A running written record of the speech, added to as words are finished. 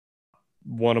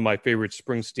one of my favorite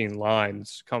Springsteen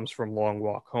lines comes from Long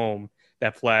Walk Home.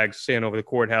 That flag standing over the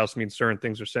courthouse means certain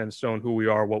things are set in stone, who we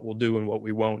are, what we'll do, and what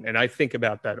we won't. And I think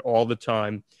about that all the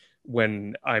time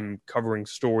when I'm covering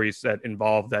stories that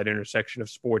involve that intersection of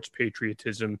sports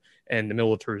patriotism and the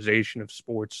militarization of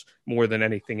sports more than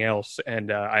anything else.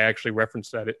 And I actually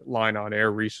referenced that line on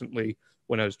air recently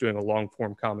when I was doing a long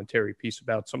form commentary piece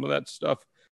about some of that stuff.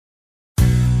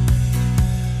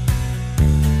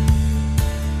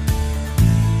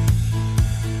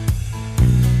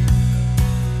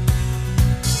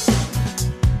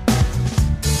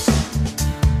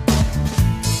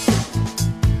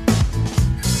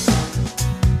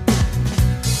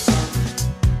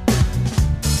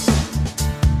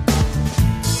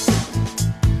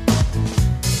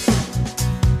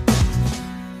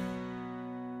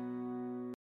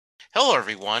 Hello,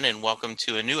 everyone, and welcome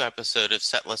to a new episode of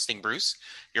Set Listing Bruce,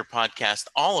 your podcast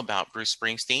all about Bruce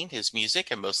Springsteen, his music,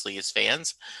 and mostly his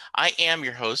fans. I am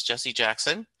your host, Jesse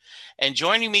Jackson, and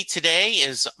joining me today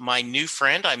is my new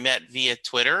friend I met via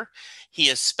Twitter. He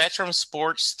is Spectrum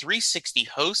Sports 360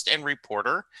 host and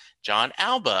reporter, Jon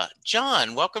Alba.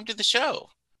 Jon, welcome to the show.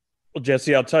 Well,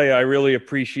 Jesse, I'll tell you, I really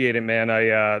appreciate it, man.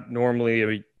 I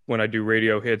normally, when I do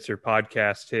radio hits or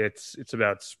podcast hits, it's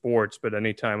about sports, but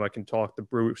anytime I can talk the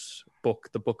Bruce book,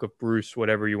 the book of Bruce,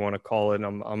 whatever you want to call it,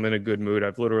 I'm in a good mood.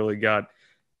 I've literally got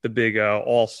the big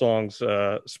all songs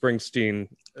Springsteen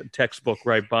textbook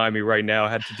right by me right now.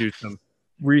 I had to do some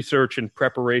research and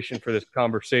preparation for this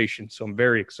conversation, so I'm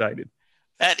very excited.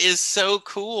 That is so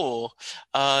cool.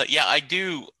 Yeah, I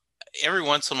do. Every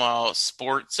once in a while,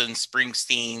 sports and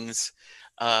Springsteens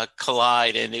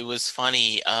collide, and it was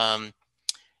funny.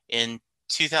 In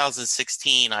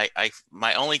 2016,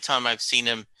 my only time I've seen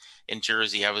him in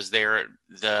Jersey, I was there at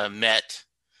the Met,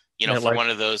 for one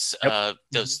of those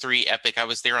those three epic. I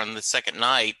was there on the second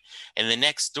night, and the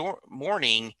next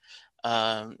morning,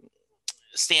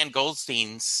 Stan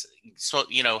Goldstein's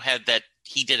had that.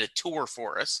 He did a tour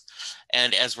for us,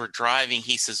 and as we're driving,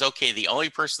 he says, "Okay, the only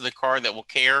person in the car that will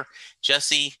care,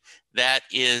 Jesse, that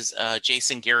is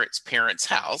Jason Garrett's parents'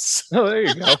 house." Oh, there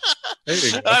you go.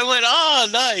 I went, "Oh,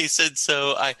 nice!" And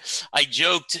so I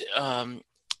joked.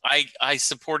 I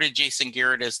supported Jason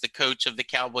Garrett as the coach of the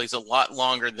Cowboys a lot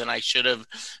longer than I should have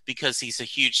because he's a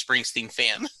huge Springsteen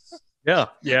fan. Yeah.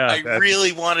 I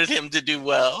really wanted him to do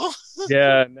well.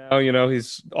 Yeah, now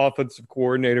he's offensive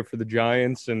coordinator for the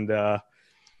Giants, and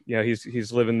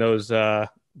he's living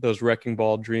those wrecking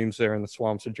ball dreams there in the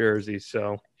swamps of Jersey.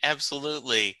 So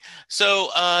absolutely. So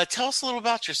tell us a little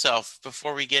about yourself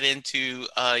before we get into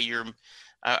your.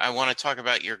 I want to talk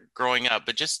about your growing up,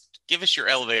 but just give us your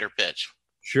elevator pitch.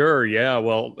 Sure. Yeah.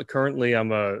 Well, currently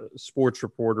I'm a sports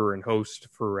reporter and host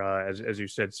for, as you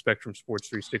said, Spectrum Sports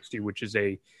 360, which is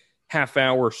a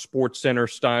half-hour Sports Center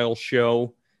style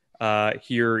show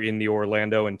here in the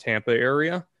Orlando and Tampa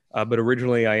area. But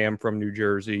originally I am from New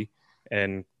Jersey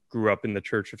and grew up in the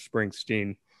Church of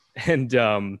Springsteen.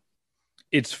 And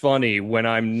it's funny, when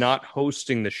I'm not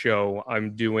hosting the show,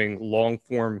 I'm doing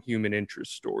long-form human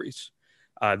interest stories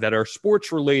that are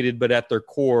sports related, but at their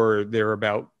core, they're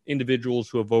about individuals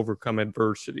who have overcome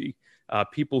adversity,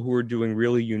 people who are doing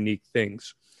really unique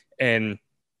things. And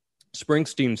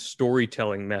Springsteen's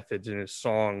storytelling methods and his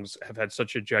songs have had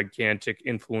such a gigantic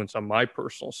influence on my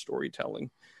personal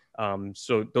storytelling.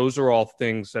 So those are all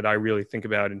things that I really think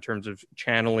about in terms of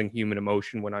channeling human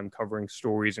emotion when I'm covering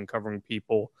stories and covering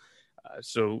people.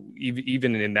 So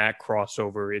even in that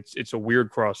crossover, it's a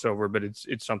weird crossover, but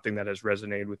it's something that has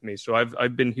resonated with me. So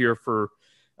I've been here for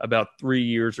about 3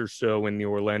 years or so in the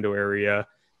Orlando area,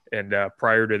 and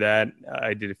prior to that,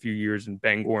 I did a few years in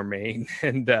Bangor, Maine,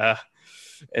 and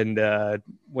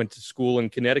went to school in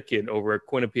Connecticut over at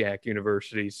Quinnipiac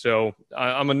University. So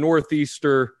I'm a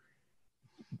Northeaster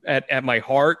at my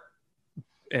heart,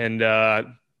 and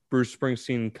Bruce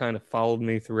Springsteen kind of followed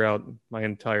me throughout my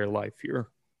entire life here.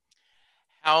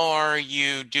 How are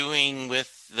you doing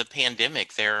with the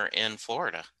pandemic there in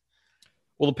Florida?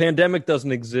 Well, the pandemic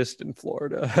doesn't exist in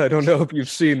Florida. I don't know if you've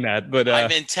seen that, but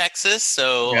I'm in Texas,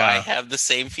 so yeah. I have the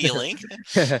same feeling.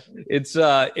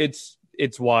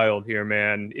 It's wild here,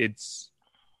 man. It's,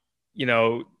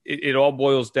 it all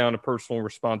boils down to personal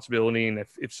responsibility. And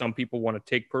if some people want to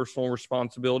take personal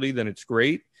responsibility, then it's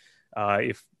great.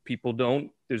 If people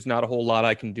don't, there's not a whole lot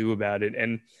I can do about it.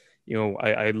 And,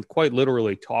 I quite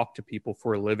literally talk to people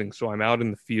for a living. So I'm out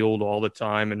in the field all the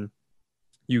time, and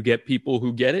you get people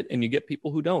who get it and you get people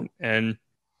who don't. And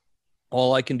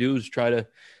all I can do is try to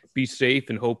be safe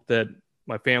and hope that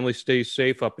my family stays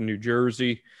safe up in New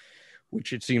Jersey,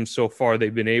 which it seems so far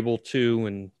they've been able to,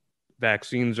 and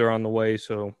vaccines are on the way.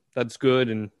 So that's good.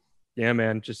 And Yeah,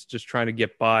 man, just trying to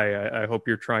get by. I hope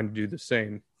you're trying to do the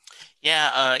same.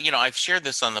 Yeah, I've shared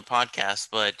this on the podcast,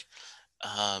 but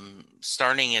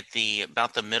starting at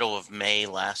about the middle of May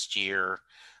last year,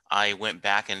 I went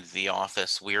back into the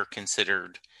office. We are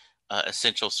considered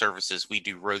essential services. We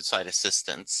do roadside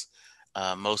assistance,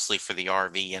 mostly for the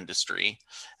RV industry.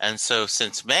 And so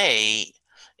since May,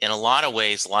 in a lot of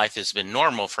ways, life has been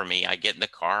normal for me. I get in the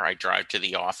car, I drive to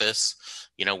the office.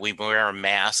 We wear a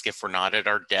mask if we're not at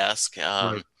our desk.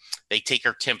 Right. They take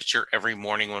our temperature every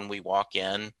morning when we walk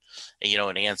in,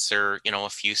 and answer, a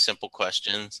few simple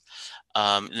questions.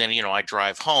 And then, I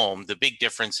drive home. The big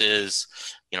difference is,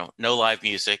 no live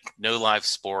music, no live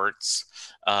sports.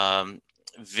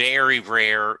 Very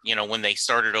rare, when they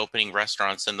started opening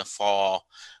restaurants in the fall,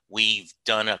 we've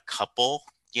done a couple,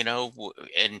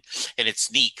 and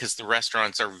it's neat because the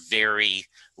restaurants are very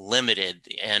limited.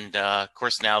 And of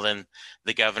course, now then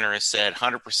the governor has said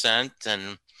 100%,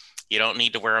 and you don't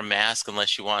need to wear a mask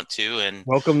unless you want to. And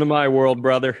Welcome to my world,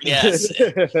 brother. yes.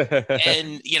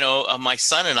 And, my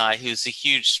son and I, who's a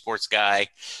huge sports guy,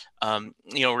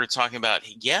 we're talking about,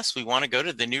 yes, we want to go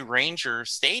to the new Ranger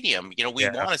Stadium. We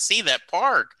Yeah. want to see that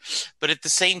park. But at the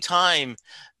same time,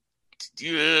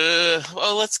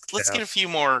 let's get a few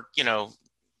more,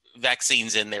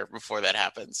 vaccines in there before that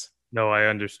happens. No, I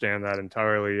understand that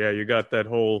entirely. Yeah, you got that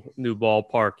whole new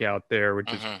ballpark out there,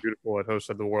 which is beautiful. It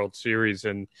hosted the World Series,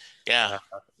 and yeah,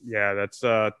 that's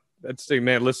the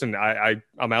man. Listen,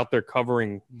 I'm out there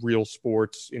covering real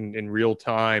sports in real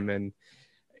time, and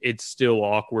it's still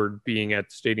awkward being at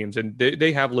stadiums. And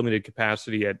they have limited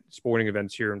capacity at sporting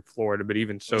events here in Florida, but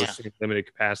even so, seeing limited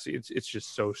capacity, it's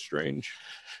just so strange.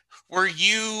 Were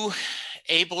you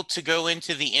able to go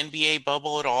into the NBA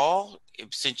bubble at all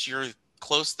since you're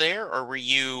close there, or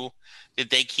did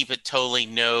they keep it totally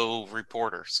no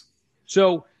reporters?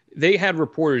 So they had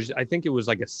reporters. I think it was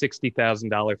like a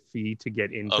 $60,000 fee to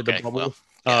get into the bubble. Well,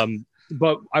 yeah.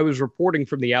 But I was reporting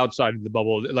from the outside of the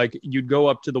bubble. Like, you'd go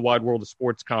up to the Wide World of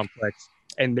Sports complex,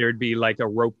 and there'd be like a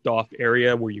roped off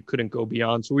area where you couldn't go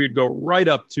beyond. So we'd go right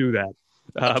up to that.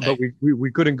 But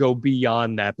we couldn't go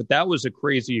beyond that. But that was a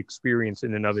crazy experience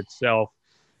in and of itself.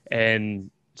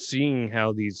 And seeing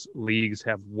how these leagues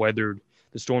have weathered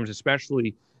the storms,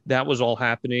 especially that was all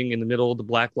happening in the middle of the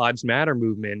Black Lives Matter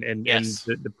movement and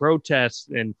the protests,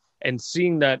 and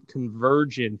seeing that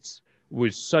convergence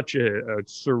was such a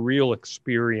surreal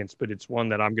experience, but it's one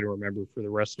that I'm going to remember for the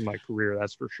rest of my career.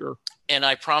 That's for sure. And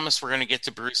I promise we're going to get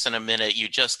to Bruce in a minute. You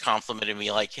just complimented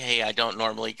me like, hey, I don't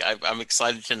normally, I'm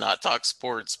excited to not talk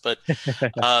sports, but,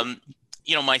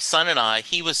 my son and I,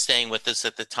 he was staying with us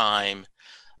at the time,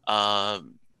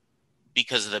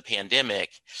 because of the pandemic.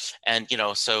 And,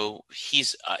 so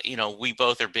he's, we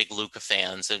both are big Luka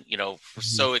fans, and, we're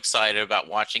so excited about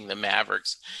watching the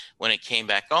Mavericks when it came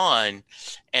back on.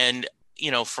 And,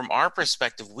 from our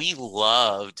perspective, we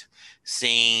loved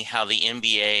seeing how the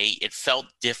NBA, it felt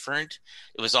different.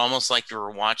 It was almost like you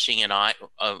were watching a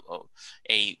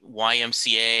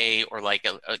YMCA or like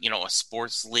a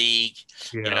sports league,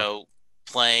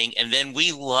 playing. And then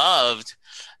we loved,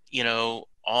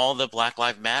 all the Black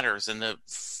Lives Matters and the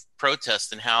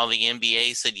protests, and how the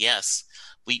NBA said, yes,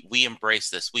 we embrace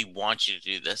this. We want you to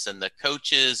do this. And the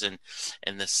coaches and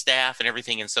the staff and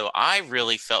everything. And so I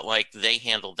really felt like they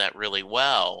handled that really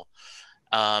well.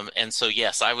 And so,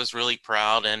 yes, I was really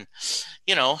proud. And,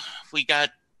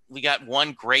 we got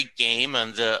one great game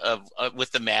with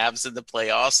the Mavs in the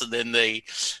playoffs, and then they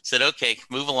said, okay,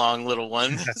 move along, little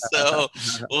one. So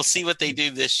we'll see what they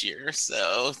do this year.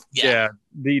 So, yeah,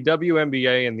 the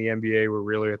WNBA and the NBA were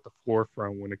really at the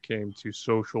forefront when it came to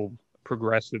social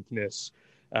progressiveness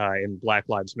and Black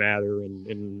Lives Matter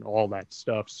and all that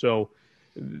stuff. So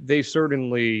they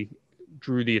certainly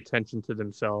drew the attention to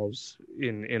themselves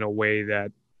in a way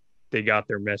that they got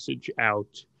their message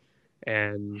out.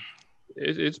 And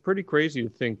it's pretty crazy to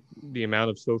think the amount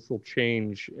of social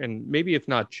change, and maybe if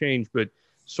not change, but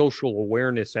social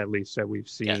awareness, at least, that we've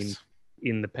seen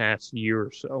in the past year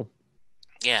or so.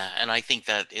 Yeah, and I think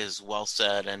that is well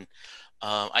said. And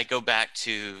I go back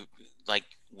to like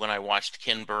when I watched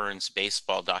Ken Burns'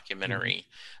 baseball documentary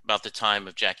about the time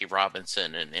of Jackie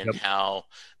Robinson and how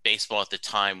baseball at the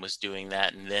time was doing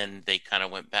that. And then they kind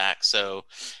of went back. So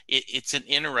it's an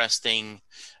interesting,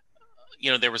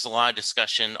 there was a lot of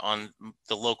discussion on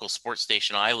the local sports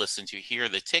station I listened to here,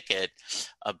 The Ticket,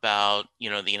 about, the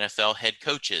NFL head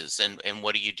coaches and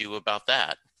what do you do about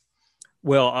that?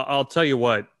 Well, I'll tell you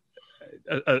what,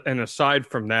 and aside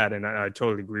from that, and I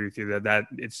totally agree with you that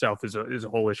itself is a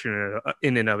whole issue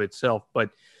in and of itself. But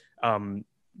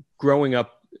growing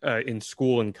up in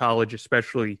school and college,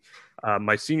 especially,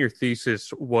 My senior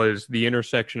thesis was the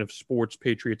intersection of sports,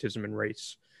 patriotism, and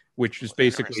race, which is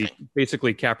Interesting.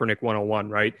 basically Kaepernick 101,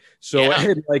 right? So Yeah.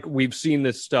 and, like we've seen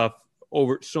this stuff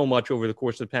over so much over the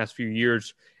course of the past few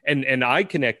years, and I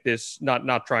connect this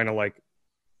not trying to like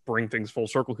bring things full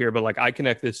circle here, but like I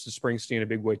connect this to Springsteen in a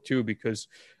big way too, because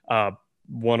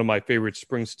one of my favorite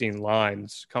Springsteen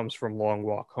lines comes from Long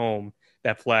Walk Home.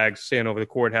 That flag staying over the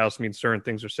courthouse means certain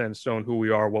things are set in stone, who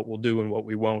we are, what we'll do, and what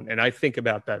we won't. And I think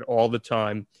about that all the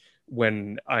time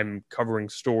when I'm covering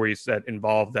stories that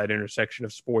involve that intersection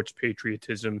of sports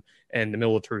patriotism and the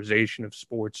militarization of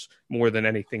sports more than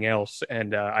anything else.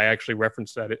 And I actually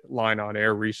referenced that line on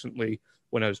air recently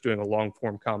when I was doing a long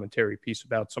form commentary piece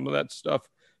about some of that stuff.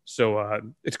 So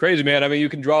it's crazy, man. I mean, you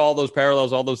can draw all those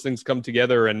parallels, all those things come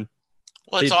together, and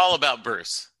Well, it's all about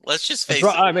Bruce. Let's just face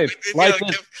right. it. I mean,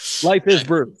 life is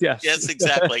Bruce. Yes. Yes,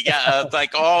 exactly. Yeah,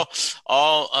 like all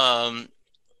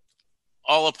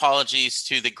all apologies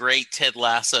to the great Ted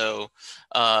Lasso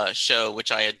show,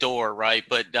 which I adore, right?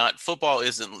 But not football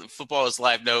is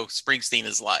live. No, Springsteen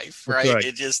is life, That's right? right.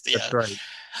 It just That's right.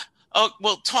 Oh,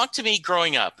 well, talk to me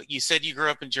growing up. You said you grew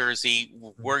up in Jersey.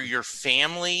 Were your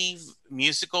family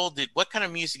musical? What kind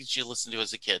of music did you listen to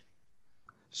as a kid?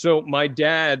 So my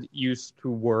dad used to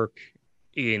work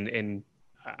in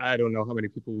I don't know how many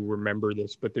people will remember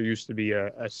this, but there used to be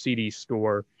a CD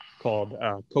store called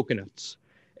Coconuts,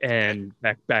 and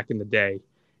back in the day.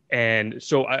 And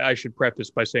so I should preface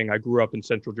by saying I grew up in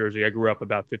Central Jersey. I grew up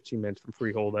about 15 minutes from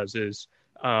Freehold, as is.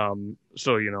 So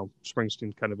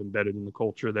Springsteen's kind of embedded in the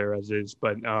culture there, as is.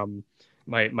 But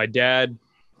my dad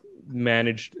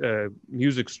managed a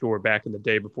music store back in the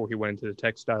day before he went into the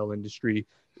textile industry,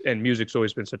 and music's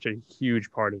always been such a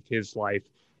huge part of his life.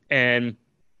 And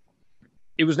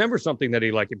it was never something that he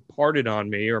like imparted on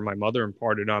me, or my mother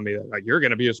imparted on me that like you're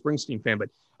going to be a Springsteen fan, but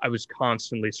I was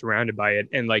constantly surrounded by it.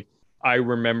 And like I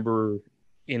remember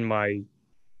in my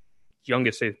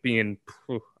youngest age being,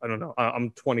 I don't know, I'm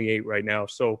 28 right now,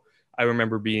 so I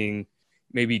remember being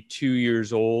maybe 2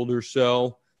 years old or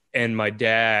so, and my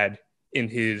dad in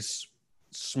his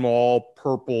small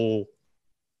purple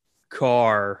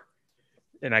car,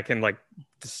 and I can like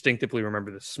distinctively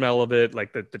remember the smell of it,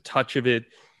 like the touch of it,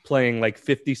 playing like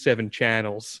 57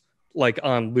 channels like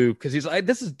on loop, because he's like,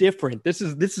 this is different, this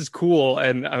is cool.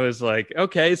 And I was like,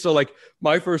 okay, so like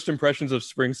my first impressions of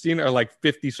Springsteen are like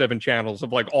 57 channels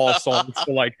of like all songs.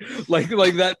 So like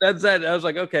that's that. I was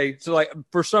like, okay, so like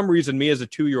for some reason, me as a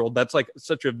 2-year-old, that's like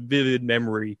such a vivid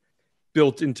memory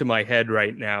built into my head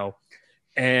right now.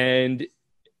 And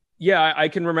yeah, I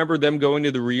can remember them going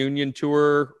to the reunion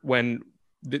tour when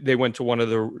they went to one of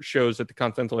the shows at the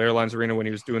Continental Airlines Arena when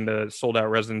he was doing the sold out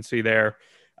residency there.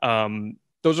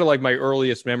 Those are like my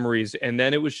earliest memories. And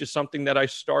then it was just something that I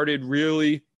started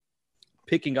really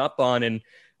picking up on. And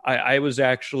I was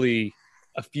actually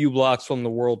a few blocks from the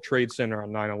World Trade Center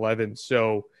on 9/11.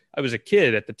 So I was a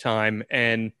kid at the time,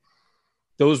 and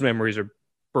those memories are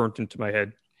burnt into my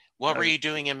head. What were you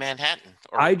doing in Manhattan?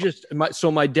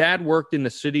 My dad worked in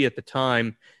the city at the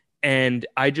time, and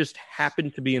I just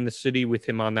happened to be in the city with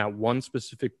him on that one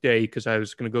specific day because I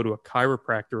was going to go to a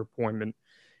chiropractor appointment,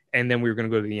 and then we were going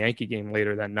to go to the Yankee game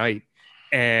later that night.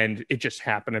 And it just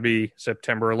happened to be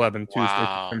September 11th, Tuesday,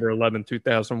 September 11th,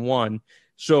 2001.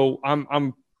 So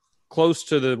I'm close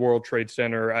to the World Trade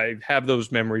Center. I have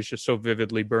those memories just so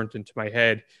vividly burnt into my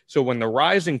head. So when The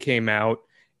Rising came out,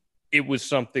 it was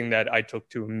something that I took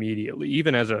to immediately,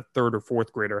 even as a third or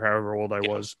fourth grader, however old I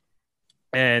was.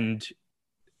 And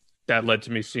that led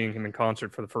to me seeing him in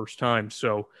concert for the first time.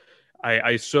 So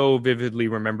I so vividly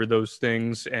remember those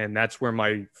things, and that's where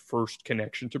my first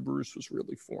connection to Bruce was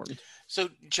really formed. So,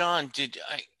 John,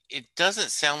 it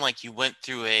doesn't sound like you went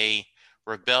through a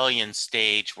rebellion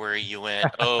stage where you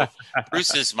went, oh,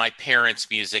 Bruce is my parents'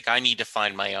 music, I need to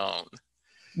find my own.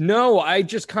 No, I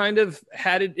just kind of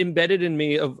had it embedded in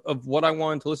me of what I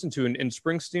wanted to listen to. And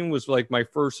Springsteen was like my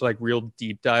first like real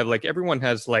deep dive. Like everyone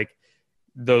has like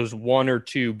those one or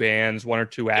two bands, one or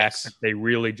two acts that they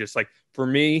really just like. For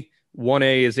me,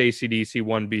 1A is AC/DC,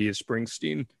 1B is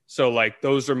Springsteen. So like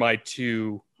those are my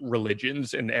two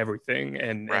religions and everything.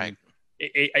 And, right.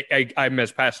 and I'm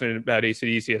as passionate about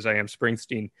AC/DC as I am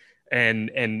Springsteen. And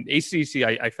AC/DC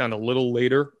I found a little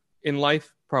later in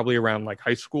life, probably around like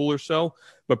high school or so.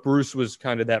 But Bruce was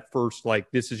kind of that first, like,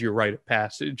 this is your rite of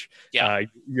passage. Yeah.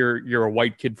 You're a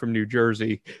white kid from New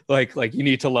Jersey. Like you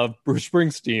need to love Bruce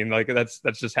Springsteen. Like that's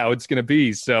just how it's going to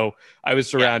be. So I was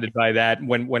surrounded by that.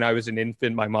 When I was an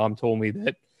infant, my mom told me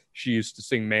that she used to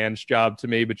sing Man's Job to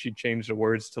me, but she changed the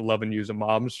words to Love and Use a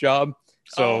Mom's Job.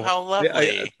 So how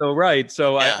lovely.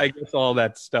 So I guess all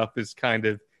that stuff is kind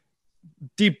of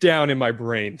deep down in my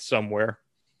brain somewhere.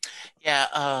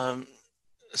 Yeah.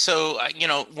 So,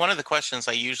 one of the questions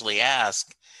I usually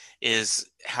ask is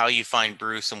how you find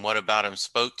Bruce and what about him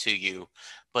spoke to you.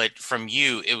 But from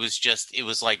you, it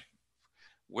was like,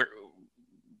 where,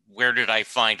 where did I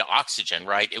find oxygen,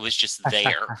 right? It was just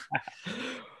there.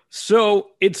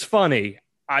 So it's funny.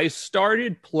 I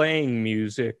started playing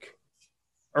music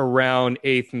around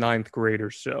eighth, ninth grade or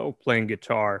so, playing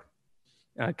guitar.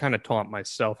 I kind of taught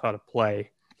myself how to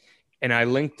play. And I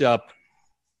linked up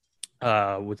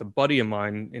with a buddy of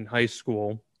mine in high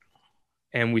school,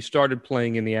 and we started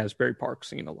playing in the Asbury Park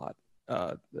scene a lot.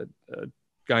 A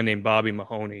guy named Bobby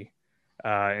Mahoney,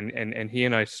 and he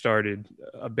and I started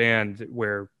a band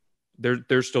where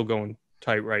they're still going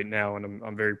tight right now, and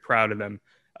I'm very proud of them.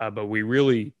 But we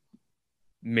really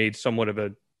made somewhat of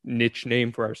a niche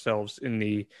name for ourselves in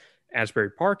the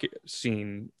Asbury Park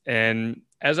scene. And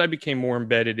as I became more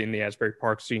embedded in the Asbury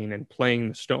Park scene and playing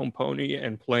the Stone Pony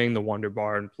and playing the Wonder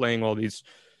Bar and playing all these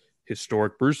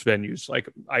historic Bruce venues, like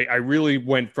I really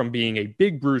went from being a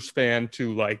big Bruce fan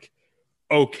to like,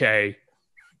 okay,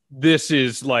 this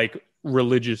is like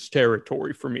religious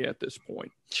territory for me at this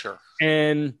point. Sure.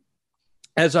 And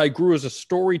as I grew as a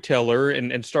storyteller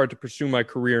and started to pursue my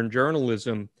career in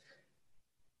journalism,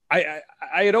 I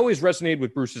had always resonated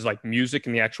with Bruce's like music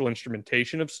and the actual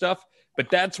instrumentation of stuff, but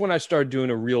that's when I started doing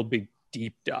a real big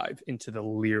deep dive into the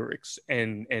lyrics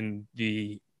and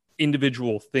the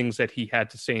individual things that he had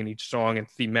to say in each song and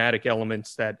thematic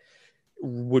elements that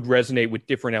would resonate with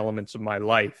different elements of my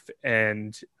life.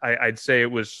 And I'd say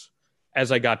it was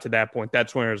as I got to that point,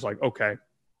 that's when I was like, okay,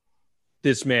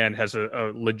 this man has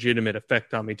a legitimate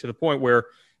effect on me, to the point where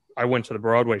I went to the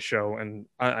Broadway show and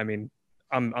I mean,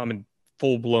 I'm in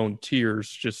full-blown tears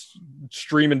just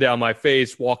streaming down my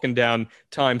face, walking down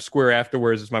Times Square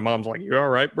afterwards as my mom's like, you all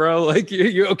right, bro? Like,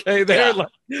 you okay there? Yeah.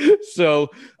 Like,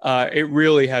 so it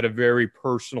really had a very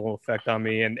personal effect on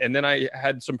me. And then I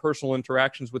had some personal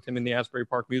interactions with him in the Asbury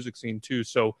Park music scene too.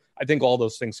 So I think all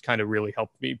those things kind of really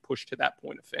helped me push to that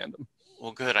point of fandom.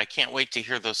 Well, good. I can't wait to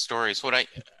hear those stories. What I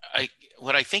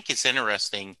think is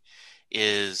interesting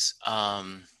is, I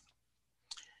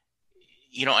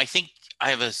think I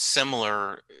have a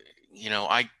similar,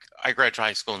 I graduated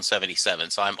high school in 77,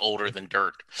 so I'm older than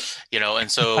dirt,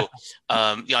 and so,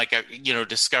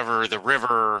 Discover the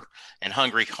River and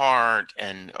Hungry Heart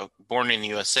and Born in the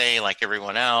USA like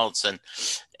everyone else, and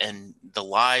the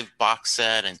live box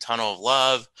set and Tunnel of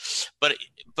Love. But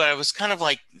I was kind of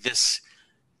like this,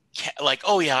 like,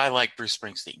 oh yeah, I like Bruce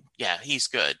Springsteen. Yeah, he's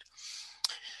good.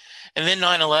 And then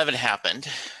 9/11 happened,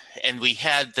 and we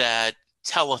had that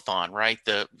telethon, right?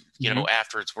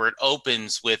 Afterwards, where it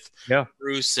opens with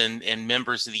Bruce and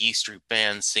members of the E Street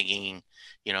Band singing,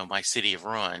 My City of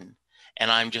Ruin.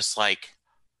 And I'm just like,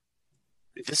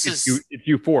 it's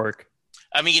euphoric.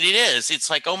 I mean, it is. It's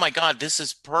like, oh my God, this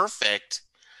is perfect.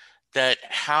 That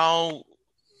how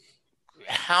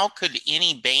could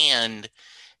any band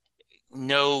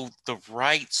know the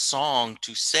right song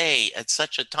to say at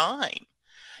such a time?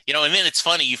 And then it's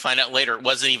funny, you find out later it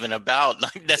wasn't even about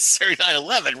necessarily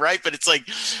 9/11, right? But it's like,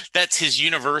 that's his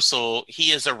universal,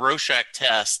 he is a Rorschach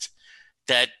test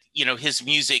that, his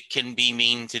music can be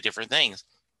mean to different things.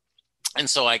 And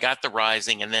so I got The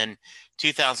Rising, and then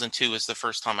 2002 was the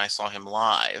first time I saw him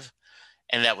live,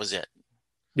 and that was it.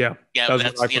 Yeah. Yeah. That was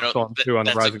what I first saw him too on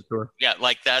the Rising tour. Yeah.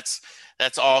 Like that's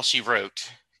all she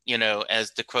wrote,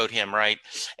 as to quote him, right?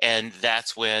 And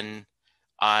that's when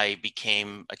I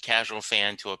became a casual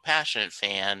fan to a passionate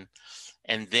fan.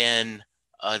 And then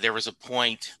there was a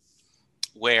point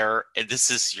where, and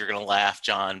you're going to laugh,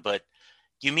 John, but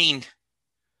you mean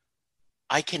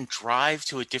I can drive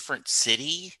to a different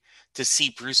city to see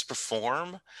Bruce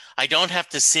perform? I don't have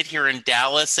to sit here in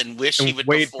Dallas and wish he would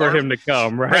wait perform. For him to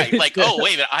come, right? Like, oh,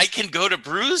 wait a minute, I can go to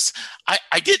Bruce?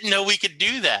 I didn't know we could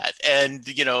do that. And,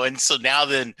 and so now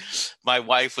then my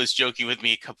wife was joking with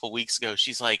me a couple of weeks ago.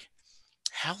 She's like,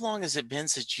 how long has it been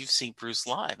since you've seen Bruce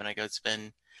live? And I go, it's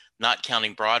been, not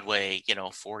counting Broadway,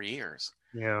 4 years.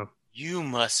 Yeah. You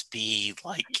must be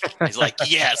like, he's like,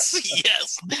 yes,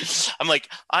 yes. I'm like,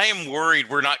 I am worried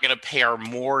we're not going to pay our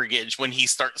mortgage when he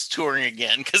starts touring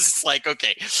again. Because it's like,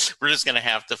 okay, we're just going to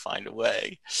have to find a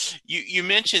way. You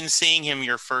mentioned seeing him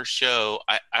your first show.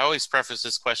 I always preface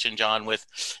this question, John, with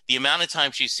the amount of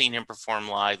times you've seen him perform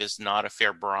live is not a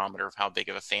fair barometer of how big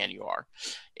of a fan you are.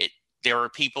 There are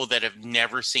people that have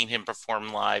never seen him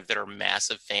perform live that are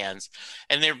massive fans.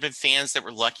 And there have been fans that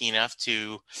were lucky enough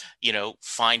to,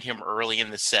 find him early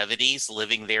in the 70s,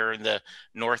 living there in the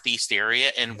Northeast area,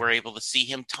 and were able to see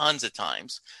him tons of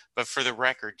times. But for the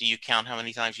record, do you count how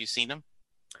many times you've seen him?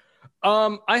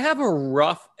 I have a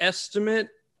rough estimate.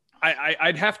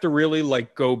 I'd have to really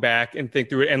like go back and think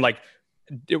through it. And like,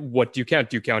 what do you count?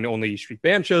 Do you count only East Street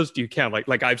Band shows? Do you count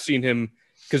like I've seen him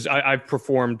because I've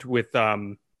performed with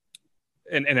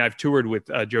and I've toured with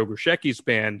Joe Grusheki's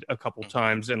band a couple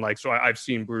times, and like so I've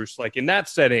seen Bruce like in that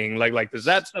setting. Like does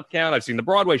that stuff count? I've seen the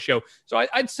Broadway show, so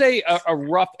I'd say a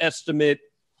rough estimate,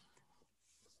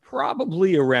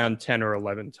 probably around 10 or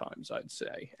 11 times, I'd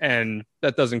say, and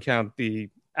that doesn't count the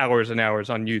hours and hours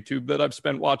on YouTube that I've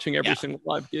spent watching every single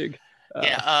live gig.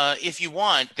 If you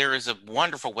want, there is a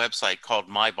wonderful website called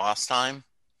My Boss Time.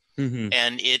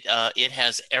 And it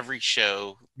has every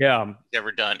show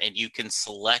ever done, and you can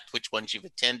select which ones you've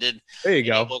attended. There you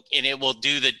go. It will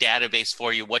do the database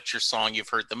for you. What's your song you've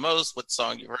heard the most? What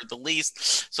song you've heard the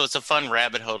least? So it's a fun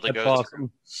rabbit hole to go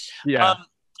through. Yeah.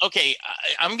 Okay,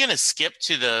 I'm going to skip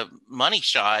to the money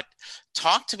shot.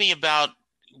 Talk to me about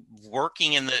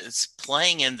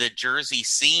playing in the Jersey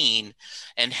scene,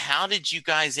 and how did you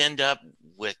guys end up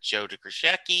with Joe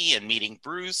Grushecky and meeting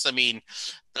Bruce? I mean,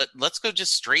 let's go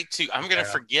just straight to, I'm going to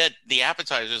forget the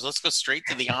appetizers. Let's go straight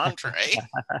to the entree.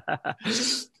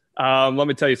 Let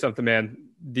me tell you something, man.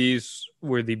 These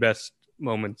were the best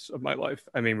moments of my life.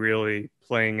 I mean, really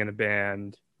playing in a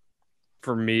band,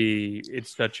 for me,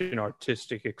 it's such an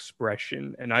artistic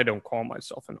expression, and I don't call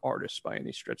myself an artist by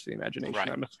any stretch of the imagination. Right.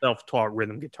 I'm a self-taught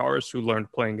rhythm guitarist who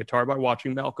learned playing guitar by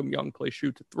watching Malcolm Young play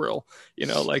Shoot to Thrill. You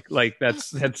know, like that's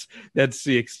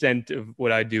the extent of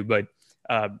what I do. But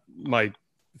my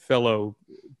fellow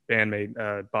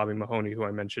bandmate Bobby Mahoney, who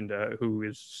I mentioned, who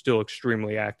is still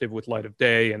extremely active with Light of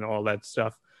Day and all that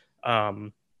stuff,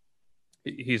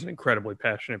 he's an incredibly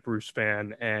passionate Bruce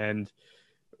fan, and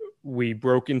we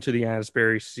broke into the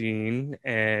Asbury scene,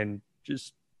 and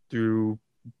just through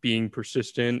being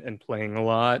persistent and playing a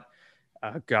lot,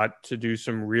 got to do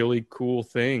some really cool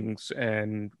things.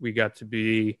 And we got to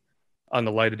be on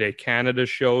the Light of Day Canada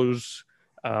shows,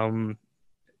 and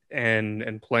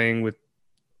playing with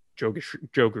Joe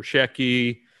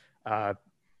Grushecky,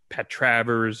 Pat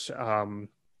Travers, I'm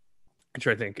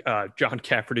trying to think, John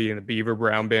Cafferty and the Beaver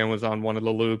Brown Band was on one of the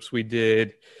loops we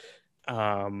did.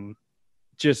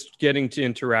 Just getting to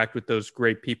interact with those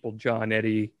great people, John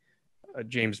Eddy,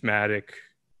 James Maddock,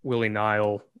 Willie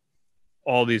Nile,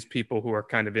 all these people who are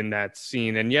kind of in that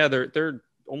scene. And yeah, they're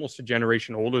almost a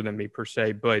generation older than me per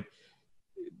se, but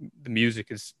the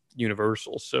music is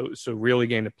universal. So really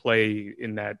getting to play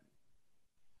in that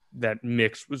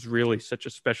mix was really such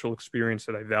a special experience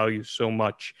that I value so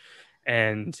much.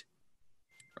 And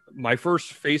my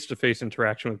first face-to-face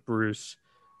interaction with Bruce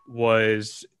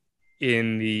was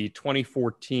in the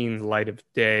 2014 Light of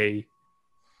Day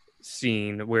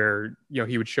scene, where, you know,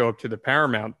 he would show up to the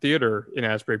Paramount Theater in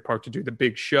Asbury Park to do the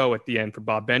big show at the end for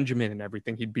Bob Benjamin and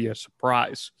everything. He'd be a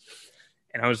surprise.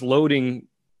 And I was loading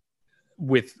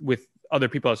with other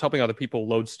people. I was helping other people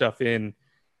load stuff in,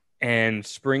 and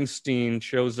Springsteen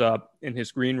shows up in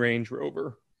his green Range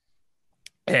Rover.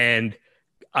 And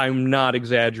I'm not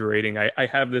exaggerating. I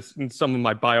have this in some of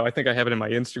my bio. I think I have it in my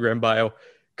Instagram bio.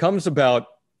 Comes about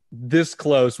this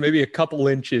close, maybe a couple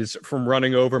inches from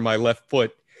running over my left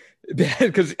foot,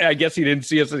 because I guess he didn't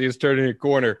see us as he was turning a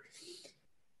corner.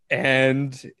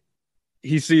 And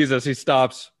he sees us, he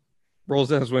stops, rolls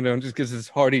down his window, and just gives his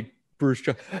hearty Bruce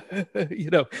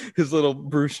his little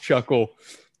Bruce chuckle.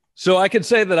 So I could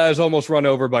say that I was almost run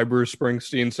over by Bruce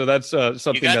Springsteen. So that's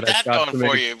something that I got going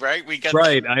for you, right? We got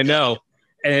right. I know.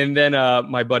 And then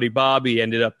my buddy Bobby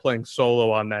ended up playing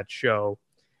solo on that show.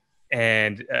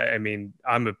 And I mean,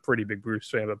 I'm a pretty big Bruce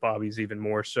fan, but Bobby's even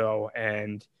more so.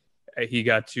 And he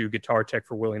got to guitar tech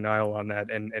for Willie Nile on that.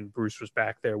 And Bruce was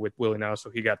back there with Willie Nile. So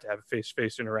he got to have a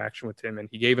face-to-face interaction with him. And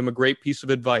he gave him a great piece of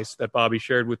advice that Bobby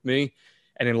shared with me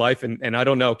and in life. And I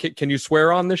don't know, can you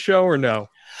swear on this show or no?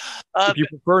 If you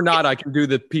prefer not, I can do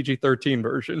the PG-13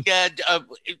 version. Yeah,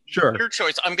 sure. Your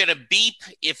choice. I'm going to beep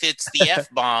if it's the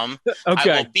F-bomb.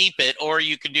 Okay. I will beep it, or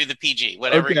you can do the PG,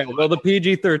 whatever you want. Well, the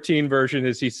PG-13 version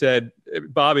is, he said,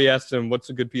 Bobby asked him, what's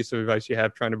a good piece of advice you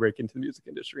have trying to break into the music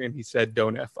industry? And he said,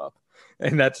 don't F up.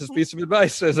 And that's his piece of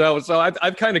advice. So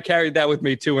I've kind of carried that with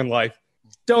me too in life.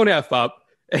 Don't F up.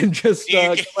 And just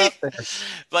go out there.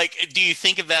 Like, do you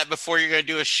think of that before you're going to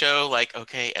do a show? Like,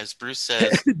 okay, as Bruce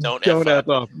says, don't F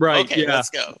up. Right. Okay, yeah. let's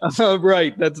go.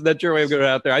 Right. That's your way of going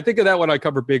out there. I think of that when I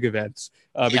cover big events,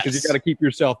 because you got to keep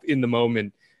yourself in the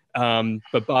moment.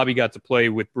 But Bobby got to play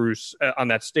with Bruce on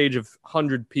that stage of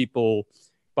 100 people.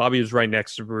 Bobby is right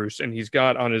next to Bruce, and he's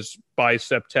got on his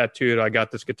bicep tattooed, I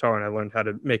got this guitar and I learned how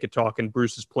to make it talk. And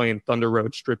Bruce is playing Thunder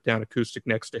Road stripped down acoustic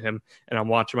next to him. And I'm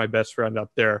watching my best friend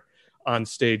up there on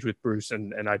stage with Bruce,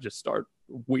 and I just start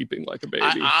weeping like a baby.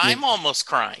 I'm almost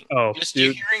crying. Oh, just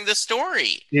dude, you hearing the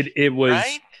story. It was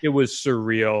right? It was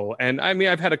surreal. And I mean,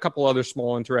 I've had a couple other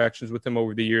small interactions with him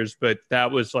over the years, but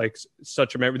that was like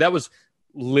such a memory. That was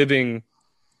living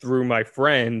through my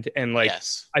friend, and like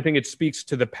Yes. I think it speaks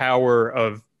to the power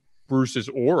of Bruce's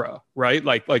aura, right?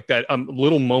 Like that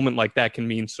little moment like that can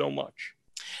mean so much.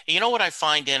 You know what I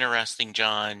find interesting,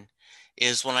 John,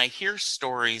 is when I hear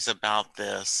stories about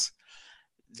this,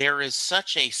 there is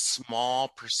such a small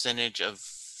percentage of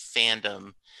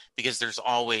fandom because there's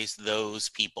always those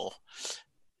people.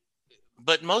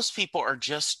 But most people are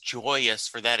just joyous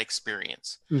for that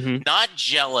experience, not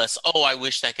jealous. Oh, I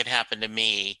wish that could happen to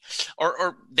me.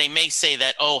 Or they may say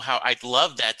that, oh, how I'd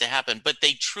love that to happen. But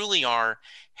they truly are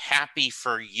happy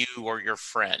for you or your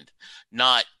friend,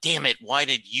 not, damn it, why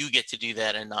did you get to do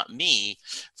that and not me?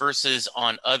 Versus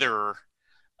on other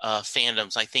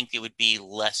fandoms, I think it would be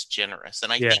less generous.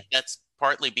 And I think that's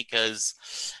partly because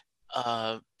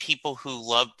people who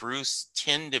love Bruce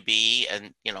tend to be,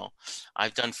 and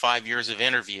I've done 5 years of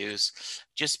interviews,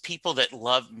 just people that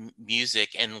love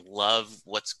music and love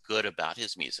what's good about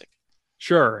his music.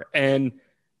 Sure. And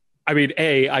I mean,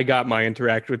 I got my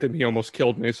interaction with him. He almost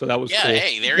killed me, so that was cool.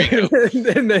 Hey, there you go.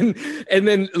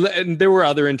 and there were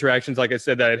other interactions, like I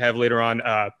said, that I'd have later on.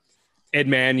 Ed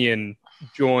Mannion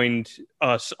joined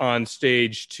us on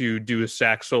stage to do a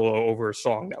sax solo over a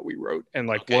song that we wrote, and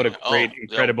like what a great,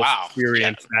 incredible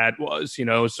experience that was.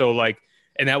 So like,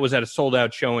 and that was at a sold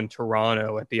out show in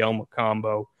Toronto at the Elma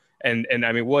Combo, and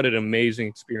I mean, what an amazing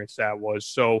experience that was.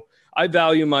 So I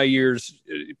value my years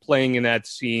playing in that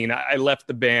scene. I left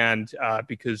the band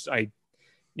because I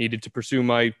needed to pursue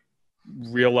my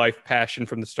real life passion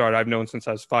from the start. I've known since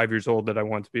I was 5 years old that I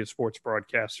wanted to be a sports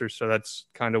broadcaster. So that's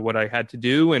kind of what I had to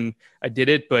do. And I did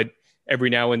it. But every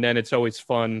now and then it's always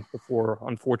fun before,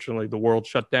 unfortunately, the world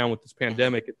shut down with this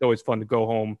pandemic. It's always fun to go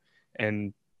home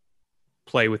and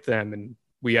play with them. And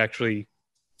we actually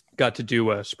got to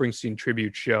do a Springsteen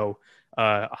tribute show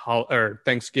or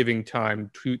Thanksgiving time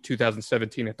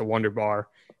 2017 at the Wonder Bar.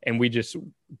 And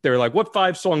they're like, what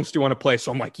 5 songs do you want to play?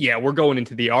 So I'm like, yeah, we're going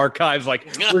into the archives. Like,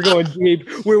 we're going deep.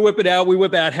 We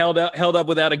whip out Held Up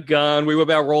Without a Gun. We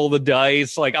whip out Roll the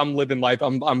Dice. Like, I'm living life.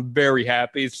 I'm very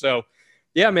happy. So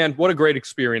yeah, man, what a great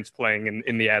experience playing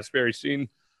in the Asbury scene.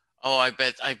 Oh, I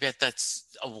bet that's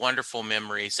a wonderful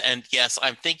memories. And yes,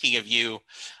 I'm thinking of you.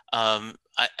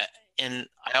 And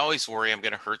I always worry I'm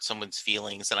going to hurt someone's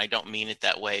feelings, and I don't mean it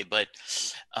that way. But,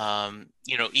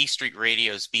 E Street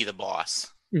Radio's Be the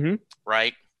Boss,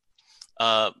 right?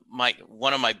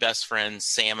 One of my best friends,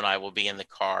 Sam, and I will be in the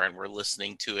car, and we're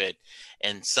listening to it,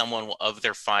 and someone of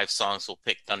their 5 songs will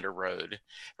pick Thunder Road.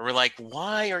 And we're like,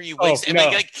 why are you wasting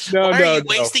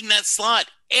wasting that slot?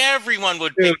 Everyone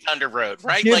would pick Thunder Road,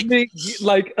 right?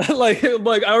 Like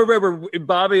I remember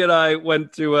Bobby and I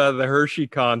went to the Hershey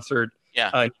concert. In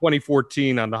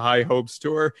 2014 on the High Hopes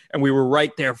tour, and we were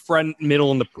right there, front,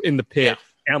 middle in the pit.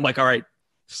 And I'm like, all right,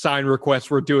 sign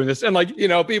request, we're doing this. And like,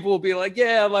 people will be like,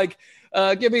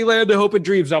 give me Land of Hope and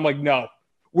Dreams. I'm like, no,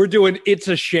 we're doing It's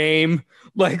a Shame.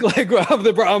 Like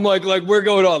I'm like we're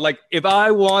going on. Like, if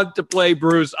I want to play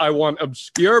Bruce, I want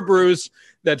obscure Bruce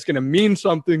that's gonna mean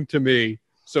something to me.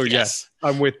 So yes,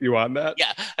 I'm with you on that.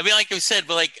 Yeah, I mean, like I said,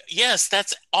 but like, yes,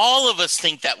 that's all of us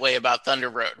think that way about Thunder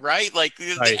Road, right? Like,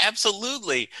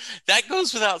 absolutely, that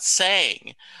goes without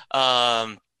saying.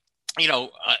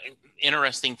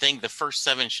 Interesting thing: the first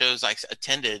 7 shows I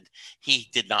attended, he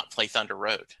did not play Thunder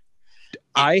Road.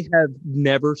 I have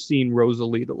never seen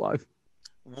Rosalita live.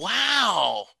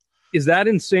 Wow, is that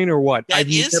insane or what? I've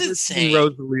never seen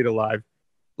Rosalita live.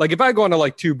 Like, if I go on to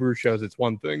like 2 Bruce shows, it's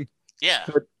one thing. Yeah,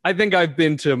 but I think I've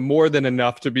been to more than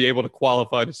enough to be able to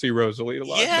qualify to see Rosalita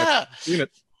live. Yeah,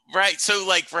 right. So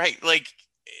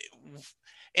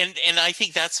and I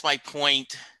think that's my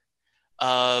point.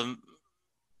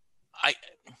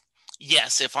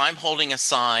 If I'm holding a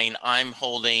sign, I'm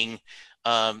holding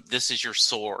 "This Is Your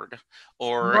Sword,"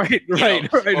 or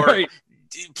right.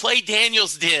 Play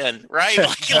Daniel's Den, right?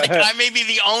 like I may be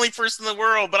the only person in the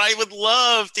world, but I would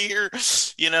love to hear,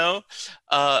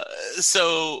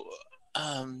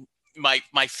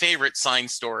 my favorite sign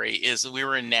story is we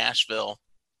were in Nashville,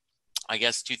 I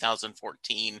guess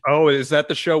 2014. Oh, is that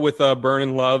the show with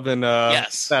Burnin' Love and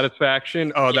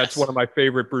Satisfaction? Oh, that's one of my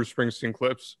favorite Bruce Springsteen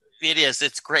clips. It is.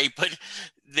 It's great. But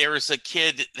there was a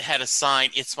kid that had a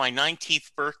sign, "It's my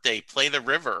 19th birthday, play the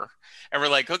river." And we're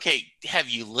like, okay, have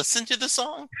you listened to the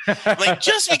song? Like,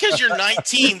 just because you're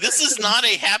 19, this is not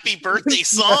a happy birthday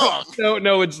song.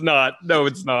 No, it's not. No,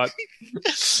 it's not.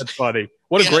 That's funny.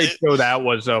 What a great show that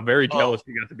was, though. Very jealous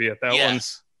you got to be at that one.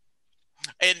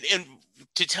 And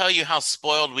to tell you how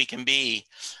spoiled we can be,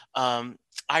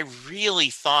 I really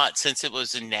thought, since it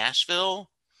was in Nashville,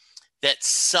 that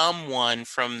someone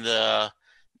from the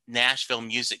Nashville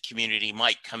music community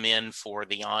might come in for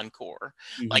the encore.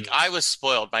 Like, Mhm. I was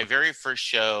spoiled. My very first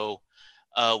show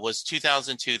was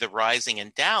 2002, The Rising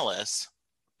in Dallas,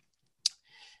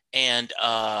 and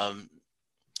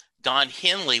Don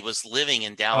Henley was living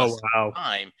in Oh, Dallas at wow. the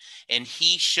time, and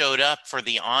he showed up for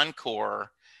the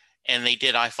encore, and they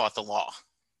did "I Fought the Law"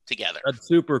 together. That's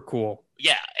super cool.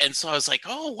 Yeah, and so I was like,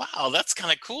 "Oh wow, that's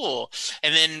kind of cool."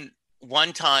 And then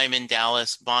one time in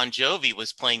Dallas, Bon Jovi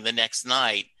was playing the next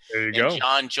night, There you and go.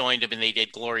 John joined him, and they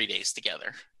did "Glory Days"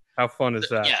 together. How fun is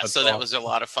that? Yeah, That's so that awesome. was a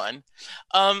lot of fun.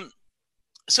 Um,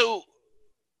 so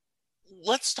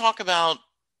let's talk about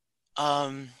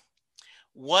um,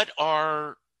 what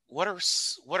are what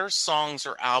are songs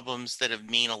or albums that have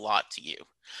mean a lot to you?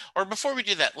 Or before we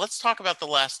do that, let's talk about the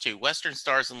last two, Western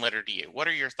Stars and Letter to You. What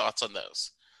are your thoughts on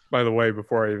those? By the way,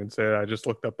 before I even say it, I just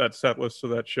looked up that set list of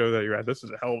that show that you're at. This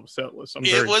is a hell of a set list. I'm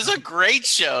It very was a great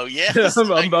show. Yes, I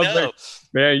I'm very, know.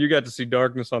 man, you got to see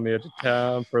Darkness on the Edge of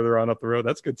Town, Further On Up the Road.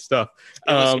 That's good stuff.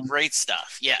 It was Um, great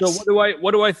stuff. so Yes.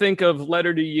 what do I think of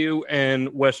Letter to You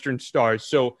and Western Stars?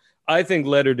 So I think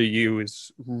Letter to You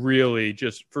is really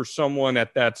just for someone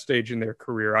at that stage in their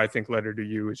career. I think Letter to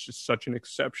You is just such an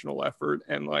exceptional effort,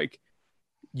 and like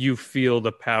you feel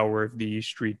the power of the E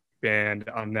Street Band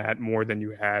on that more than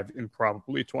you have in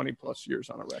probably 20 plus years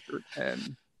on a record.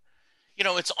 And You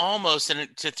know, it's almost,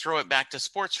 and to throw it back to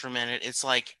sports for a minute, it's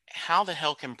like, how the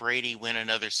hell can Brady win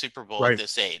another Super Bowl at right.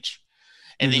 this age?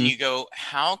 And then Mm-hmm. you go,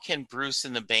 how can Bruce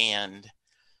and the band?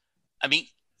 I mean,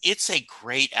 it's a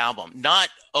great album. Not,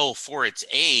 oh, for its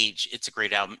age, it's a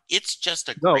great album. It's just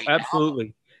a No, great album.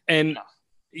 absolutely. And Yeah.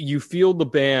 you feel the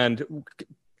band,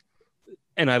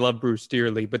 and I love Bruce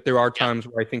dearly, but there are Yeah. times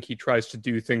where I think he tries to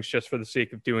do things just for the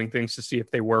sake of doing things to see if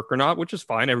they work or not, which is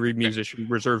fine. Every Sure. musician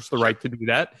reserves the Sure. right to do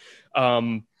that.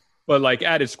 But like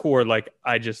at its core, like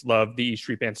I just love the E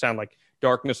Street Band sound. Like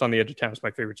Darkness on the Edge of Town is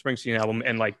my favorite Springsteen album,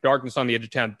 and like Darkness on the Edge of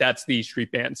Town, that's the E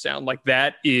Street Band sound. Like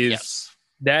Yes.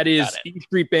 that Got is it. E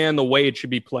Street Band the way it should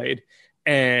be played.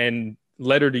 And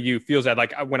Letter to You feels that.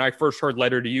 Like when I first heard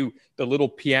Letter to You, the little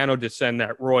piano descend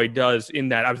that Roy does in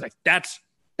that, I was like, that's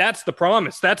the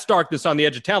promise. That's Darkness on the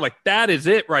Edge of Town. Like that is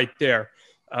it right there.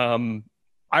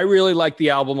 I really like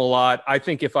the album a lot. I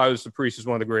think If I Was the Priest is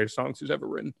one of the greatest songs he's ever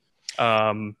written.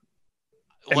 And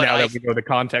What now I that we know the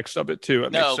context of it too,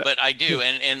 it makes No, sense. but I do,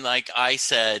 and like I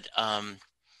said,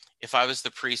 if I was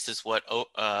the priest, is what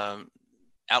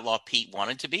Outlaw Pete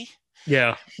wanted to be.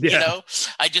 Yeah, You yeah. know,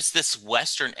 I just this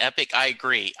Western epic. I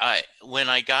agree. I When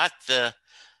I got the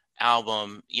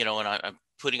album, you know, and I'm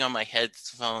putting on my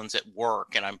headphones at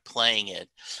work and I'm playing it,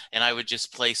 and I would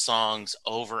just play songs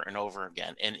over and over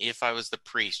again. And If I Was the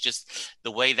Priest, just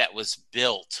the way that was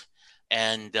built,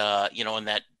 and you know, and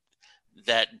that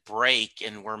break,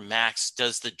 and where Max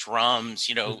does the drums,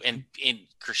 you know, and in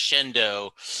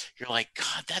crescendo, you're like,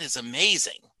 God, that is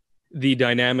amazing. The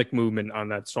dynamic movement on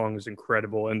that song is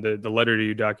incredible, and the Letter to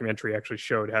You documentary actually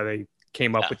showed how they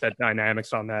came up Yeah. with that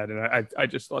dynamics on that, and I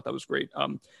just thought that was great.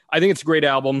 I think it's a great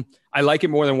album. I like it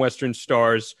more than Western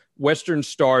Stars. Western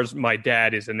Stars, my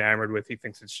dad is enamored with. He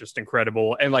thinks it's just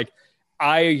incredible, and like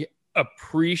I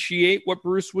appreciate what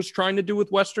Bruce was trying to do with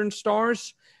Western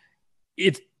Stars.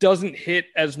 It doesn't hit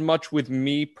as much with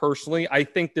me personally. I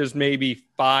think there's maybe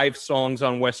 5 songs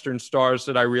on Western Stars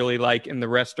that I really like, and the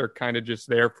rest are kind of just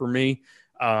there for me.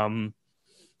 Um,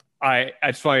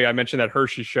 it's funny. I mentioned that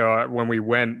Hershey show when we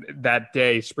went that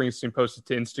day. Springsteen posted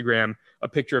to Instagram a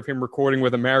picture of him recording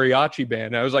with a mariachi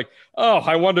band. I was like, oh,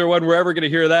 I wonder when we're ever going to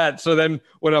hear that. So then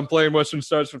when I'm playing Western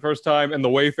Stars for the first time and the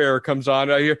Wayfarer comes on,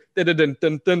 I hear dun dun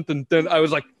dun dun dun dun. I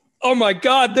was like, oh my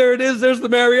God, there it is. There's the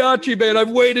mariachi band. I've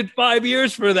waited 5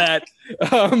 years for that.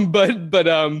 But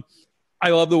I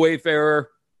love the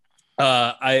Wayfarer.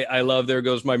 I love There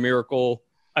Goes My Miracle.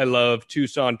 I love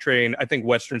Tucson Train. I think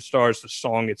Western Stars, the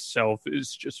song itself,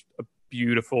 is just a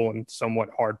beautiful and somewhat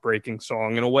heartbreaking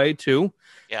song in a way too.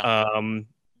 Yeah.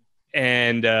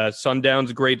 And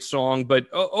Sundown's a great song, but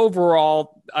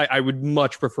overall, I would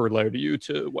much prefer Letter to You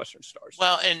to Western Stars.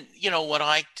 Well, and you know what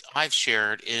I've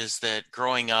shared is that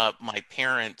growing up, my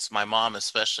parents, my mom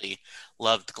especially,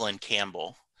 loved Glenn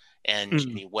Campbell and Mm.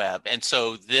 Jimmy Webb, and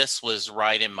so this was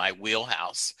right in my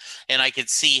wheelhouse. And I could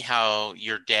see how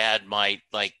your dad might,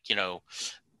 like, you know,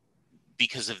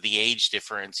 because of the age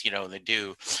difference, you know, they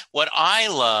do. What I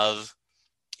love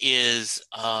is,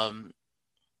 and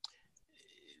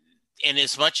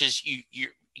as much as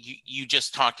you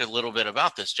just talked a little bit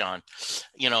about this, John.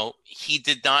 He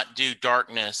did not do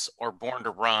Darkness or Born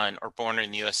to Run or Born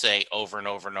in the USA over and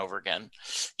over and over again.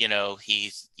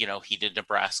 He did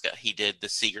Nebraska. He did the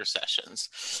Seeger Sessions.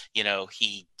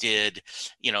 He did,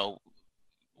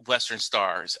 Western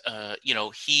Stars.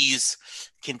 He's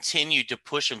continued to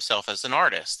push himself as an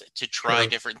artist to try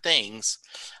different things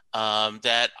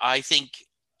that I think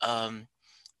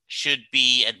should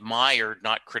be admired,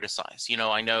 not criticized.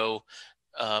 I know.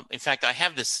 In fact, I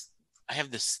have this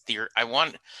theory.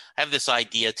 I have this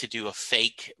idea to do a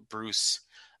fake Bruce.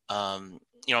 I'm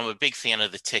a big fan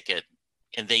of The Ticket,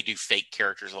 and they do fake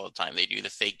characters all the time. They do the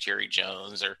fake Jerry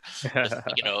Jones or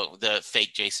the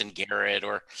fake Jason Garrett,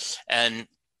 and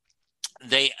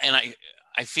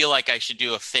I feel like I should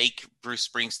do a fake Bruce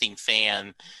Springsteen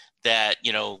fan that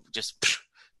just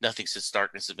nothing since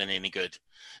darkness has been any good.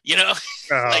 Oh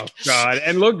God!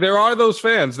 And look, there are those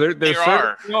fans. There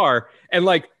certainly are. And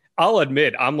I'll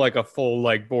admit, I'm a full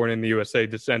Born in the USA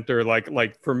dissenter.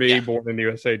 For me, Born in the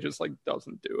USA just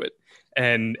doesn't do it.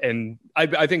 And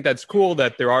I think that's cool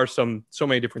that there are so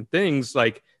many different things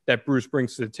that Bruce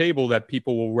brings to the table that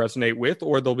people will resonate with,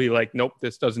 or they'll be like, nope,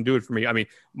 this doesn't do it for me. I mean,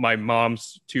 my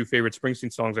mom's two favorite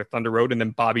Springsteen songs are Thunder Road and then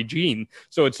Bobby Jean.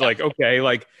 So it's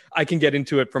okay, I can get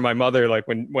into it for my mother,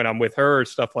 when I'm with her or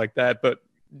stuff like that. But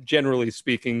generally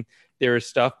speaking, there is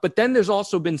stuff. But then there's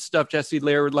also been stuff, Jesse,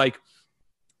 Lair,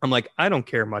 I'm I don't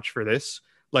care much for this.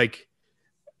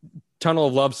 Tunnel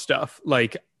of Love stuff.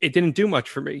 It didn't do much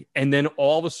for me. And then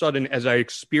all of a sudden, as I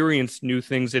experienced new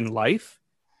things in life,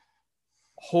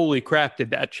 holy crap, did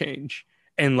that change.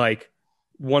 And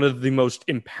one of the most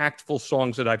impactful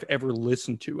songs that I've ever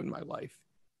listened to in my life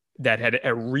that had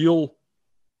a real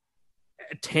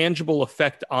tangible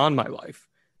effect on my life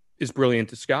is Brilliant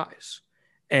Disguise.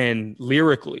 And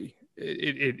lyrically,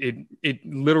 it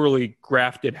literally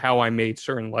grafted how I made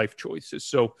certain life choices.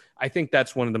 So I think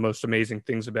that's one of the most amazing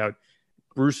things about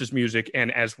Bruce's music.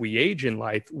 And as we age in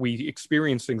life, we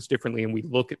experience things differently and we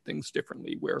look at things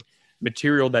differently, where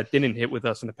material that didn't hit with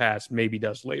us in the past maybe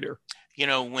does later.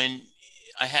 When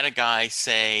I had a guy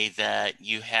say that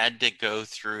you had to go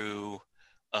through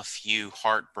a few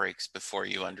heartbreaks before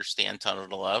you understand Tunnel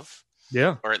to Love.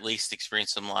 Yeah. Or at least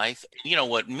experience some life.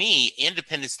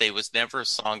 Independence Day was never a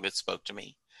song that spoke to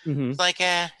me. Mm-hmm.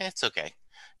 It's it's okay.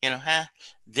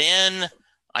 Then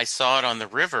I saw it on the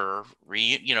River,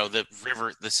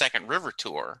 the second River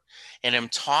tour. And I'm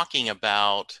talking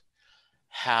about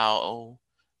how,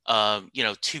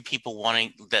 two people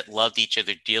that loved each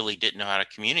other dearly didn't know how to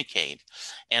communicate.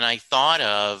 And I thought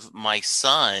of my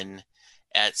son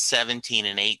at 17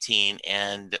 and 18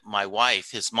 and my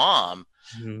wife, his mom,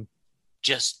 mm-hmm.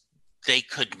 They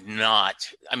could not.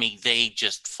 I mean, they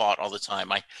just fought all the time.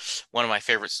 One of my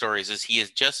favorite stories is he has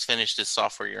just finished his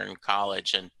sophomore year in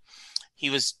college, and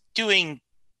he was doing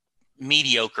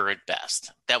mediocre at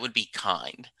best. That would be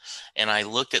kind. And I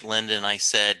looked at Linda and I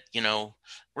said,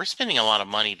 we're spending a lot of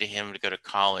money to him to go to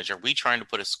college. Are we trying to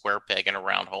put a square peg in a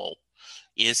round hole?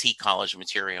 Is he college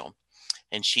material?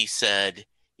 And she said,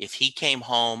 if he came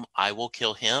home, I will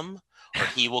kill him or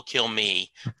he will kill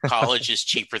me. College is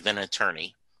cheaper than an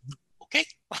attorney. Okay.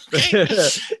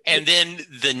 And then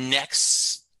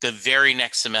the very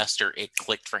next semester, it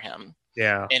clicked for him.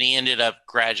 Yeah. And he ended up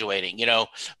graduating,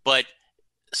 but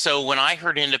so when I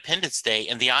heard Independence Day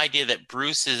and the idea that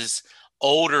Bruce is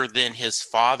older than his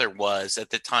father was at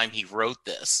the time he wrote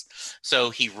this. So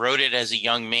he wrote it as a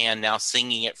young man, now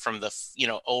singing it from the,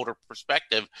 older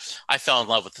perspective. I fell in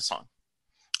love with the song.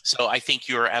 So I think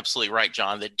you're absolutely right,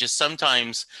 John, that just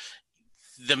sometimes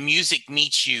the music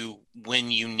meets you when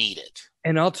you need it.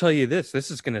 And I'll tell you this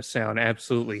is going to sound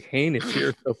absolutely heinous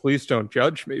here, so please don't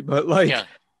judge me. But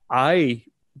I,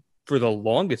 for the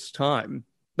longest time,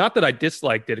 not that I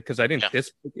disliked it because I didn't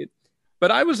dislike it,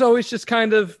 but I was always just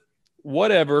kind of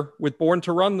whatever with Born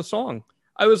to Run, the song.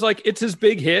 I was like, it's his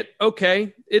big hit.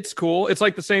 Okay, it's cool. It's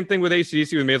the same thing with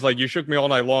AC/DC with me. It's You Shook Me All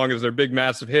Night Long is their big,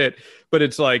 massive hit. But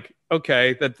it's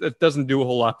okay, that doesn't do a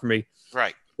whole lot for me.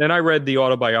 Right. Then I read the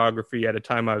autobiography at a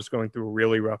time I was going through a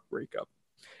really rough breakup.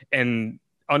 And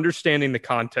understanding the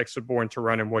context of Born to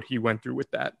Run and what he went through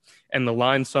with that. And the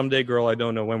line, someday, girl, I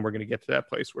don't know when we're going to get to that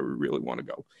place where we really want to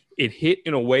go. It hit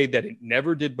in a way that it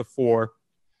never did before.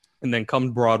 And then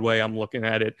come Broadway, I'm looking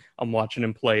at it. I'm watching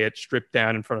him play it, stripped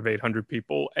down in front of 800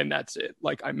 people. And that's it.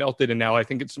 I melted. And now I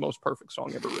think it's the most perfect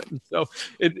song ever written. So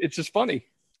it's just funny.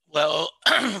 Well,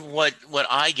 what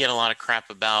I get a lot of crap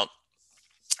about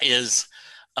is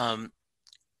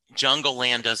Jungle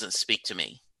Land doesn't speak to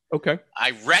me. Okay.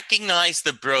 I recognize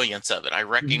the brilliance of it. I Hmm.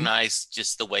 recognize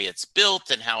just the way it's built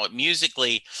and how it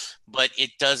musically, but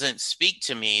it doesn't speak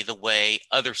to me the way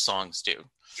other songs do.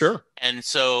 Sure. And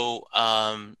so,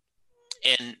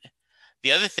 and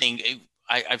the other thing,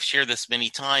 I've shared this many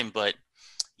times, but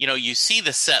you see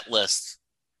the set list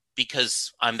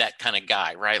because I'm that kind of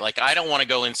guy, right? Like I don't want to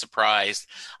go in surprised.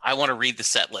 I want to read the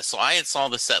set list. So I had saw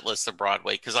the set list of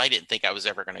Broadway because I didn't think I was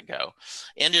ever going to go.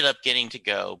 Ended up getting to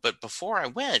go, but before I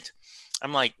went,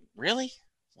 I'm like, really?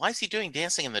 Why is he doing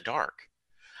Dancing in the Dark?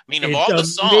 I mean, of It's all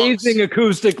the amazing songs,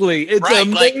 acoustically. It's right?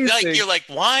 Like amazing. you're like,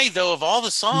 why though? Of all the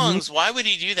Hmm. songs, why would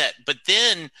he do that? But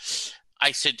then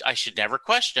I said I should never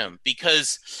question him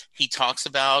because he talks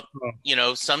about,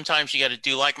 Oh, sometimes you got to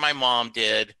do like my mom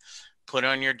did, put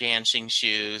on your dancing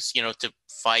shoes, to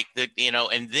fight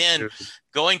and then dude.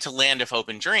 going to Land of Hope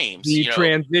and Dreams, The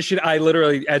transition, I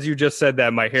literally, as you just said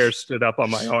that, my hair stood up on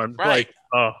my arms. right. Like,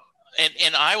 oh,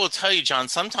 And I will tell you, John,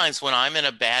 sometimes when I'm in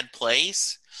a bad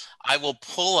place, I will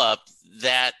pull up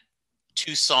that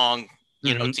two song,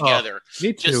 oh, together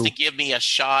me just to too. give me a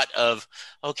shot of,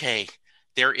 okay,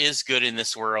 there is good in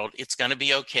this world. It's going to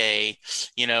be okay.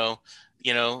 You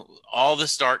know, all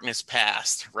this darkness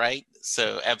past, right?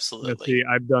 So Yeah, absolutely. see,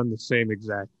 I've done the same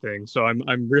exact thing. So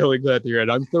I'm really glad to hear it.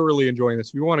 I'm thoroughly enjoying this.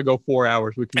 If you want to go 4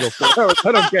 hours, we can go 4 hours.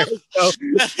 I don't care. So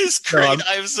That is no, great.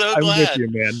 I'm so I'm with glad. you,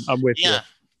 man. I'm with you.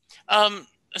 Yeah.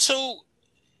 So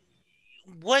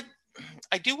what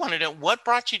I do want to know, what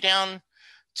brought you down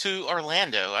to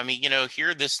Orlando? I mean,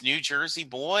 here, this New Jersey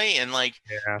boy, and like,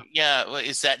 Yeah. yeah,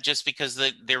 is that just because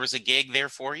there was a gig there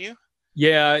for you?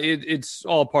 Yeah, it's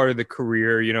all part of the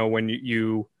career. When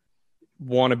you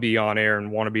want to be on air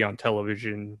and want to be on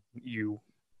television, you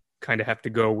kind of have to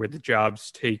go where the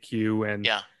jobs take you. And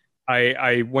Yeah.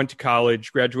 I went to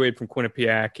college, graduated from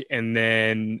Quinnipiac, and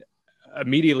then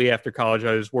immediately after college,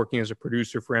 I was working as a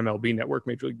producer for MLB Network,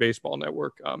 Major League Baseball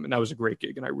Network, and that was a great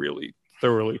gig, and I really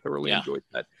thoroughly Yeah. enjoyed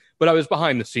that. But I was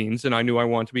behind the scenes, and I knew I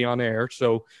wanted to be on air,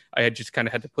 so I had just kind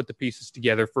of had to put the pieces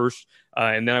together first,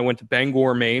 and then I went to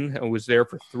Bangor, Maine. I was there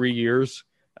for 3 years.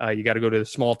 You got to go to the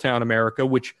small town America,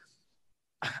 which,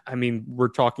 I mean, we're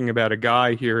talking about a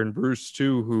guy here in Bruce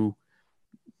too who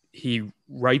he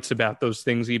writes about those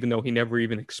things even though he never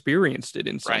even experienced it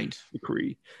in some Right.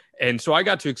 degree. And so I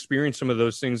got to experience some of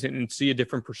those things and see a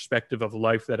different perspective of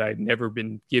life that I'd never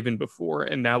been given before.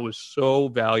 And that was so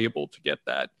valuable to get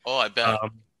that. Oh, I bet.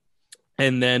 Um,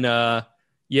 and then,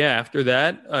 yeah, after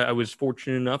that, I was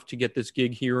fortunate enough to get this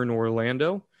gig here in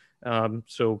Orlando.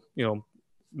 So,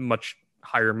 much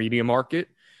higher media market.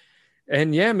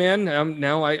 And yeah, man,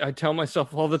 now I tell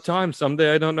myself all the time,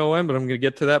 someday I don't know when, but I'm going to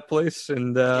get to that place.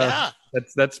 And Yeah.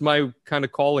 that's my kind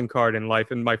of calling card in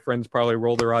life. And my friends probably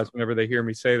roll their eyes whenever they hear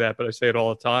me say that, but I say it all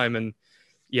the time. And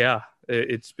yeah,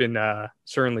 it's been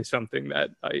certainly something that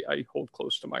I hold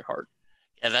close to my heart.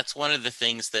 Yeah, that's one of the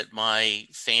things that my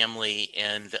family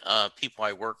and people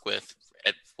I work with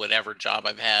at whatever job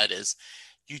I've had is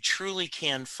you truly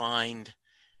can find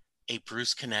a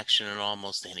Bruce connection in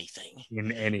almost anything.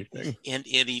 In anything. In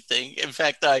anything. In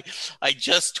fact, I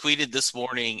just tweeted this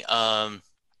morning.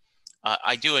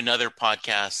 I do another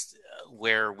podcast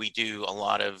where we do a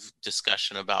lot of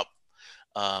discussion about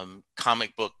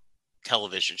comic book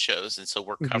television shows, and so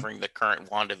we're Hmm. covering the current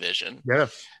WandaVision. Yeah,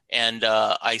 And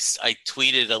I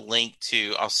tweeted a link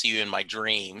to "I'll See You in My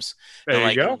Dreams," and there you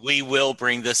like go. we will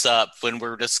bring this up when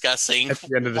we're discussing At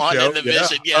the end of the Wanda show. and the Yeah.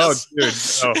 Vision. Oh,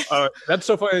 Yes. dude. Oh, that's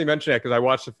so funny you mentioned that because I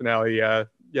watched the finale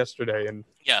yesterday, and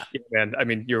Yeah, yeah, man, I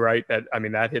mean, you're right.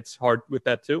 That hits hard with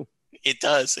that too. it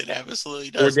does. It absolutely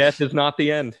Or does. death is not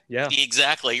the end. Yeah.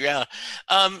 Exactly. Yeah.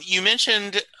 You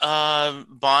mentioned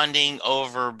bonding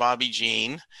over Bobby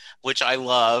Jean, which I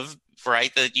love.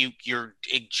 Right, that you're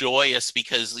joyous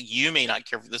because you may not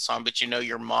care for the song, but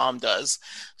your mom does,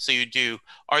 so you do.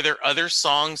 Are there other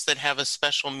songs that have a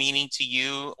special meaning to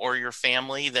you or your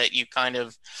family that you kind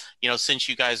of, since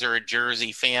you guys are a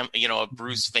Jersey a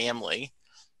Bruce family?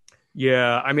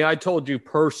 Yeah. I mean, I told you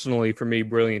personally, for me,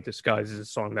 Brilliant Disguise is a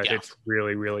song that Yeah, hits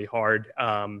really, really hard.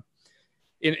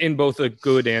 In both a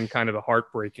good and kind of a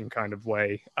heartbreaking kind of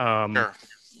way. sure.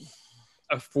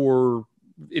 For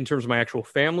in terms of my actual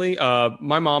family,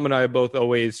 my mom and I have both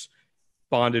always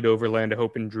bonded over Land of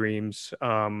Hope and Dreams.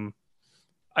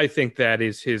 I think that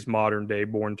is his modern day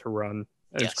Born to Run.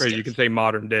 And it's Yes, crazy. You can yes, say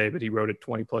modern day, but he wrote it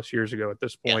 20 plus years ago at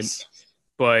this point. yes.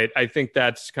 But I think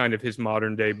that's kind of his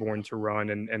modern day Born to Run.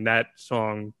 And that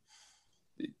song,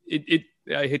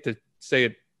 I hate to say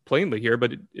it plainly here,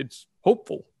 but it's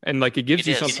hopeful. And like it gives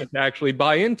It you is. something to actually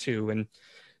buy into. And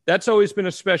that's always been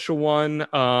a special one.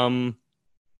 I'm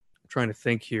trying to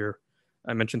think here.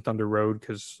 I mentioned Thunder Road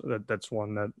because that's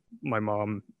one that my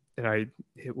mom and I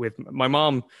hit with. My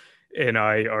mom and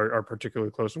I are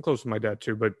particularly close. I'm close with my dad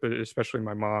too, but especially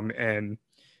my mom. And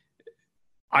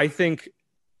I think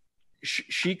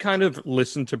she kind of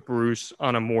listened to Bruce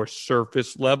on a more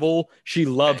surface level. She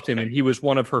loved him and he was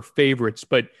one of her favorites,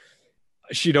 but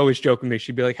she'd always joke with me.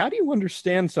 She'd be like, how do you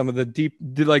understand some of the deep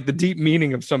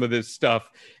meaning of some of this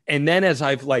stuff? And then as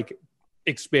I've like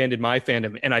expanded my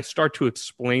fandom and I start to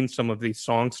explain some of these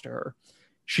songs to her,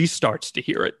 she starts to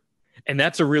hear it. And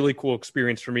that's a really cool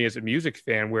experience for me as a music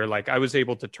fan, where like I was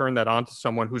able to turn that on to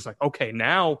someone who's like, okay,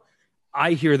 now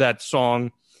I hear that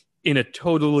song in a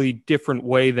totally different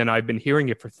way than I've been hearing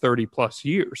it for 30 plus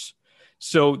years.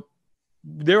 So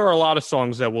there are a lot of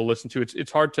songs that we'll listen to.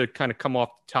 It's hard to kind of come off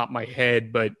the top of my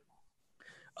head, but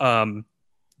The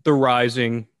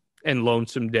Rising and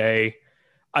Lonesome Day,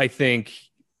 I think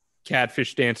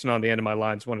Catfish Dancing on the End of My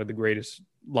Line is one of the greatest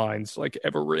lines like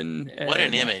ever written. What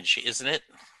an image, isn't it?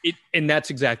 And that's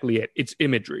exactly it. It's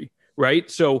imagery, right?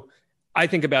 So I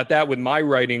think about that with my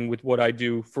writing, with what I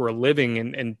do for a living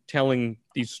and telling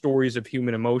these stories of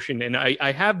human emotion. And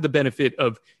I have the benefit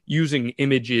of using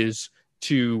images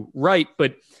to write,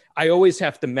 but I always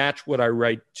have to match what I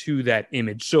write to that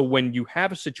image. So when you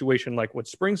have a situation like what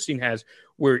Springsteen has,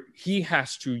 where he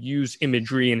has to use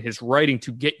imagery in his writing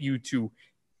to get you to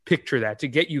picture that, to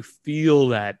get you feel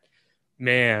that,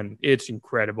 man, it's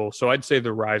incredible. So I'd say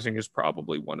The Rising is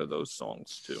probably one of those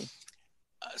songs too.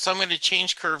 So I'm going to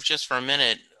change curve just for a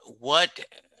minute. What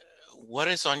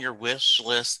is on your wish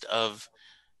list of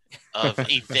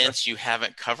events you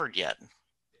haven't covered yet?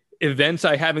 Events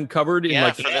I haven't covered in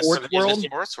like the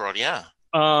sports world. Yeah.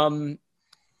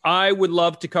 I would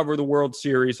love to cover the World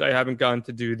Series. I haven't gotten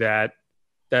to do that.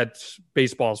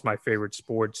 Baseball is my favorite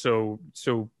sport. So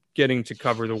getting to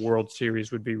cover the World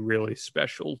Series would be really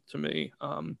special to me.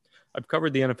 I've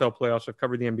covered the NFL playoffs. I've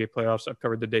covered the NBA playoffs. I've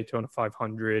covered the Daytona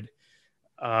 500.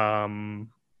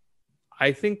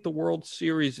 I think the World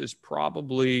Series is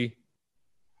probably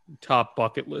top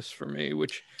bucket list for me,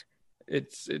 which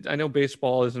I know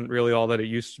baseball isn't really all that it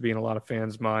used to be in a lot of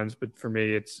fans' minds, but for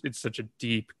me, it's such a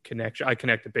deep connection. I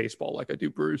connect to baseball like I do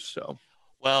Bruce. So,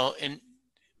 well, in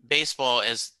baseball,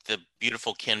 as the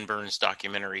beautiful Ken Burns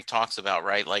documentary talks about,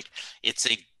 right? Like it's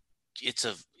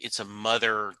a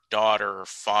mother, daughter,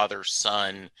 father,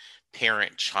 son,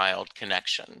 parent, child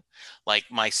connection. Like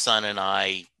my son and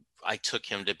I took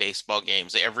him to baseball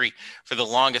games for the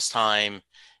longest time.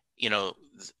 You know,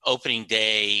 opening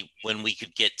day when we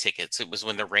could get tickets, it was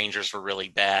when the Rangers were really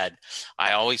bad.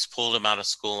 I always pulled him out of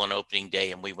school on opening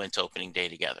day and we went to opening day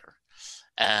together.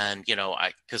 And, you know,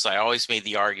 because I always made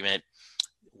the argument,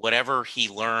 whatever he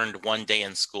learned one day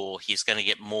in school, he's going to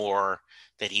get more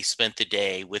that he spent the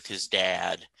day with his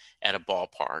dad at a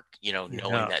ballpark, you know,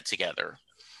 knowing that together.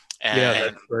 And, yeah,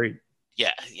 that's great.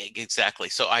 Yeah, exactly.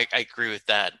 So I agree with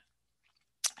that.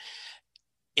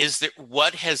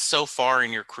 What has so far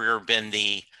in your career been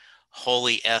the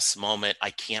holy S moment?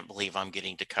 I can't believe I'm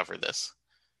getting to cover this.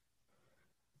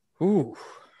 Ooh.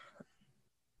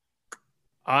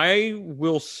 I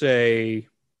will say,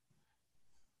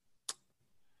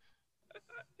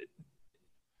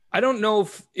 I don't know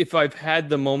if I've had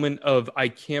the moment of I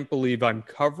can't believe I'm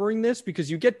covering this, because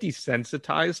you get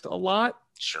desensitized a lot.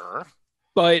 Sure.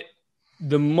 But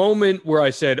the moment where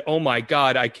I said, oh my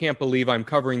God, I can't believe I'm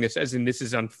covering this, as in this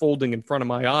is unfolding in front of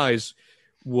my eyes,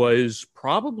 was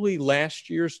probably last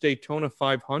year's Daytona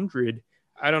 500.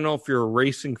 I don't know if you're a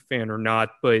racing fan or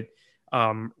not, but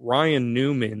Ryan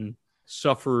Newman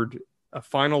suffered a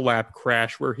final lap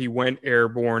crash where he went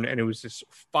airborne, and it was this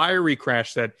fiery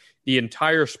crash that the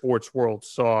entire sports world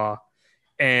saw.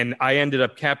 And I ended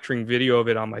up capturing video of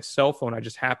it on my cell phone. I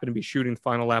just happened to be shooting the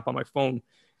final lap on my phone.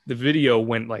 The video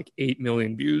went like 8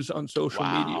 million views on social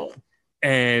media,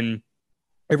 and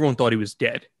everyone thought he was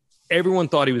dead.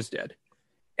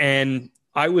 And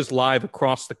I was live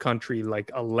across the country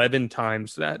like 11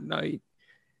 times that night.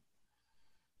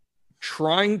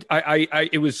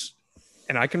 It was,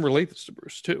 and I can relate this to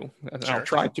Bruce too. Sure. I'll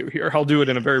try to here. I'll do it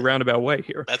in a very roundabout way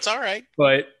here. That's all right.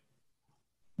 But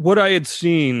what I had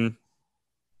seen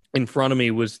in front of me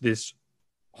was this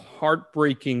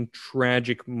heartbreaking,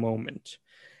 tragic moment.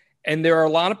 And there are a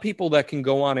lot of people that can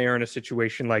go on air in a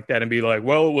situation like that and be like,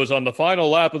 well, it was on the final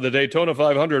lap of the Daytona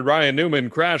 500, Ryan Newman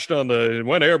crashed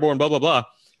went airborne, blah, blah, blah.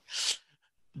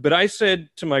 But I said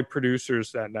to my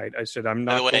producers that night, I said, I'm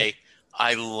not. By the way,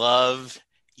 I love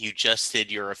you just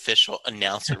did your official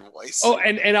announcer voice. Oh,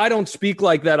 and I don't speak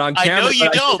like that on camera. I know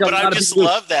you don't, but I just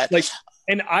love that. Like,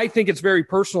 and I think it's very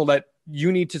personal that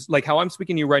you need to, like, how I'm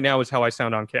speaking to you right now is how I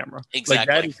sound on camera. Exactly. Like,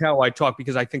 that is how I talk,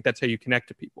 because I think that's how you connect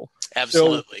to people.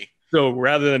 Absolutely. So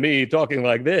rather than me talking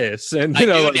like this, and I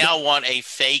do like, now want a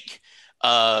fake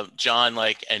John,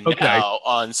 like, and Okay. Now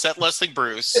on Set Listing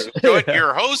Bruce,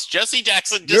 your host Jesse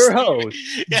Jackson. Your host,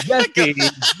 Jesse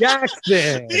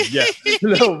Jackson. Yeah.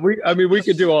 No, we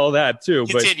could do all that too.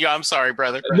 Continue. I'm sorry,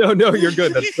 brother. No, you're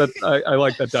good. I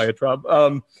like that diatribe.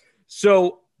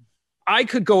 So I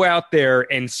could go out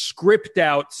there and script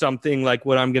out something like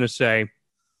what I'm going to say,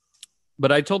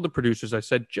 but I told the producers, I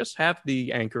said, just have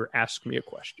the anchor ask me a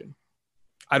question.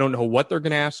 I don't know what they're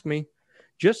going to ask me.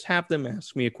 Just have them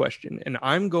ask me a question, and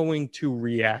I'm going to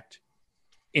react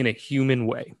in a human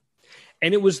way.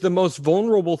 And it was the most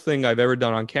vulnerable thing I've ever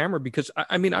done on camera, because,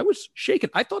 I was shaken.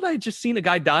 I thought I had just seen a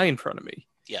guy die in front of me.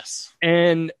 Yes.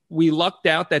 And we lucked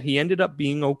out that he ended up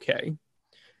being okay.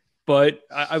 But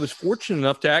I was fortunate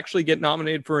enough to actually get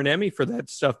nominated for an Emmy for that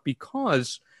stuff,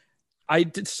 because I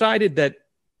decided that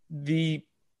the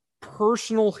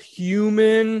personal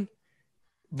human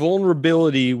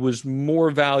vulnerability was more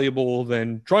valuable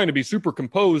than trying to be super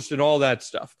composed and all that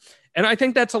stuff. And I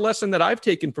think that's a lesson that I've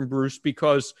taken from Bruce,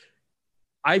 because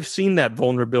I've seen that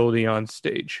vulnerability on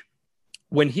stage.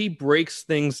 When he breaks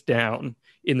things down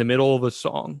in the middle of a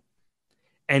song,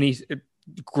 and he's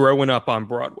growing up on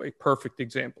Broadway, perfect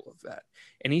example of that.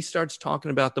 And he starts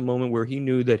talking about the moment where he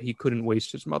knew that he couldn't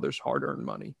waste his mother's hard-earned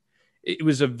money. It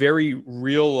was a very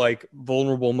real, like,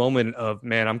 vulnerable moment of,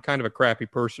 man, I'm kind of a crappy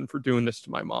person for doing this to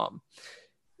my mom.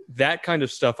 That kind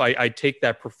of stuff, I take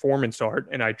that performance art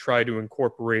and I try to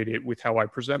incorporate it with how I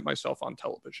present myself on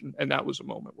television. And that was a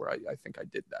moment where I think I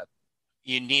did that.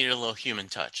 You needed a little human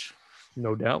touch.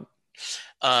 No doubt.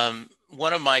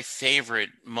 One of my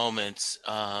favorite moments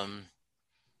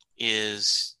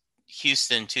is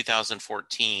Houston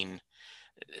 2014.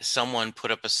 Someone put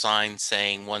up a sign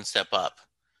saying "One Step Up."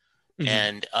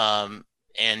 Mm-hmm.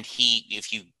 And he,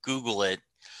 if you Google it,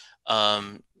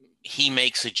 he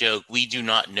makes a joke. "We do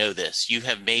not know this. You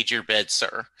have made your bed,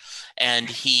 sir." And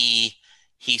he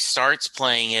starts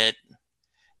playing it,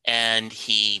 and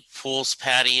he pulls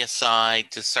Patty aside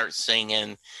to start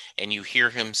singing, and you hear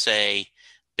him say,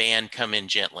 "Band, come in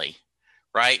gently."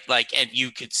 Right? Like, and you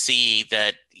could see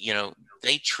that,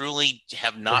 they truly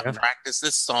have not practiced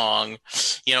this song,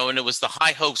 and it was the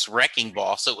High Hopes Wrecking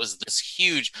Ball. So it was this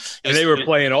huge. And they were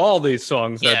playing all these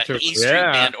songs. Yeah, E Street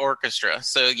Band Orchestra.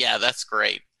 So, yeah, that's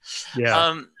great.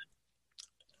 Yeah.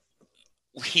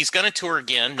 He's going to tour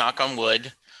again, knock on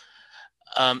wood,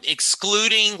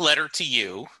 excluding Letter to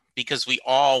You, because we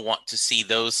all want to see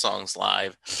those songs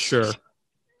live. Sure.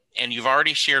 And you've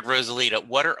already shared Rosalita.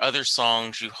 What are other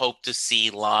songs you hope to see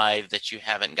live that you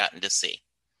haven't gotten to see?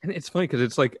 And it's funny, because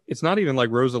it's not even like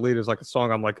Rosalita is like a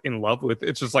song I'm like in love with.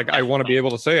 It's just like, I want to be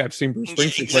able to say I've seen Bruce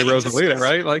Springsteen play Rosalita,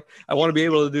 right? Like, I want to be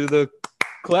able to do the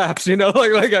claps, like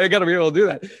I got to be able to do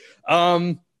that.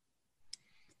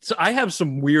 So I have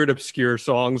some weird obscure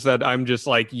songs that I'm just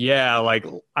like, yeah, like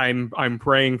I'm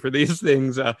praying for these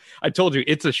things. I told you,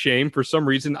 It's a Shame. For some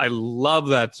reason, I love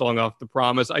that song off The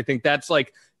Promise. I think that's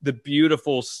like the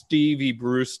beautiful Stevie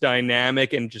Bruce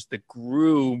dynamic, and just the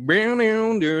groove. I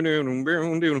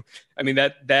mean,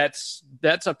 that's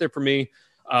up there for me.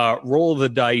 Roll of the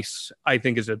Dice, I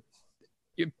think, is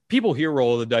people hear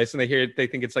Roll of the Dice and they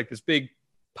think it's like this big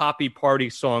poppy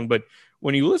party song, but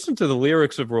when you listen to the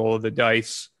lyrics of Roll of the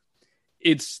Dice,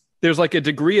 there's like a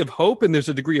degree of hope and there's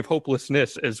a degree of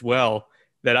hopelessness as well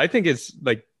that I think is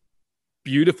like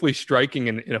beautifully striking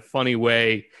in a funny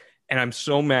way. And I'm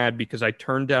so mad because I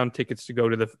turned down tickets to go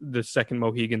to the second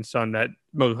Mohegan Sun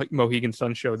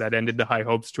show that ended the High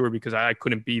Hopes tour, because I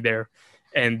couldn't be there.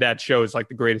 And that show is like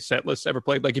the greatest set list ever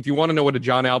played. Like, if you want to know what a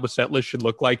Jon Alba set list should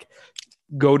look like,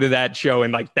 go to that show,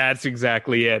 and like that's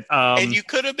exactly it. And you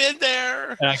could have been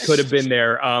there. I could have been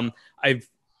there.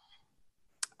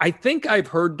 I think I've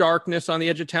heard Darkness on the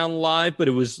Edge of Town live, but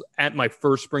it was at my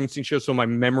first Springsteen show, so my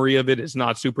memory of it is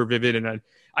not super vivid. And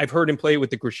I've heard him play it with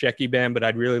the Grishecki Band, but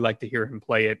I'd really like to hear him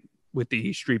play it with the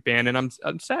E Street Band. And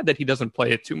I'm sad that he doesn't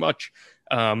play it too much,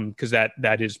 because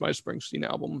that is my Springsteen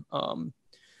album.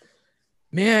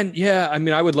 Man, yeah, I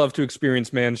mean, I would love to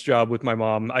experience Man's Job with my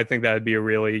mom. I think that'd be a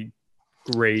really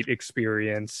great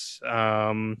experience.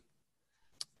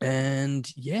 And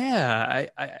yeah,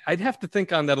 I'd have to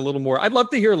think on that a little more. I'd love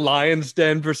to hear Lion's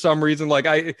Den for some reason.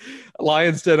 Like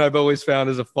Lion's Den I've always found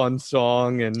is a fun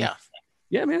song. And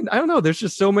yeah, man, I don't know. There's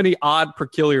just so many odd,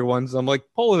 peculiar ones. I'm like,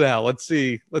 pull it out. Let's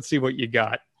see what you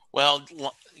got. Well,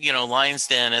 Lion's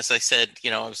Den, as I said,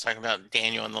 I was talking about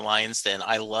Daniel and the Lion's Den.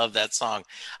 I love that song.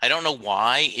 I don't know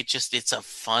why. It's a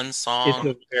fun It's song.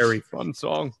 a very fun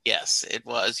song. Yes, it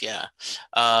was. Yeah.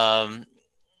 Um,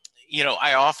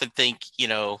 I often think,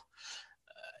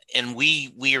 and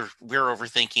we're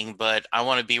overthinking, but I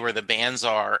want to be where the bands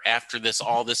are after this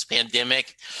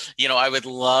pandemic. I would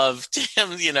love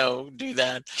to do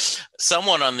that.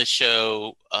 Someone on the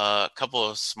show, a couple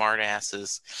of smart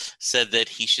asses, said that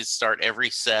he should start every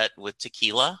set with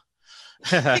tequila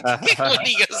when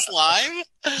he goes live.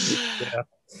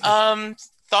 Yeah.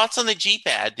 Thoughts on the Jeep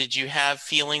ad? Did you have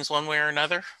feelings one way or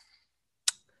another?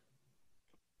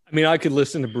 I mean, I could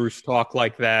listen to Bruce talk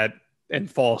like that and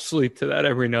fall asleep to that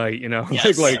every night,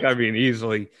 Yes.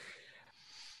 Easily.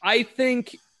 I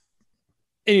think,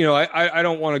 and, I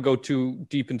don't want to go too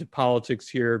deep into politics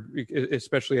here,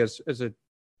 especially as an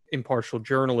impartial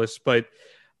journalist, but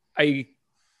I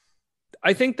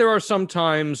think there are some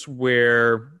times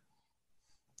where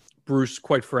Bruce,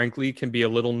 quite frankly, can be a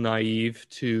little naive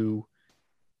to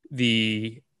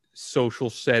the social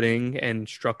setting and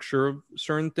structure of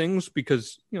certain things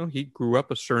because, he grew up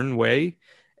a certain way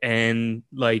and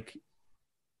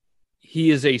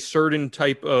he is a certain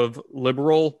type of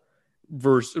liberal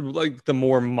versus the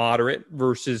more moderate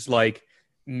versus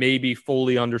maybe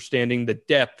fully understanding the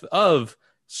depth of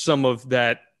some of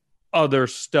that other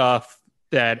stuff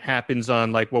that happens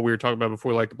on what we were talking about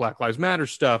before, the Black Lives Matter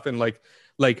stuff. And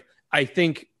I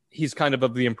think he's kind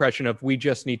of the impression of we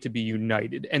just need to be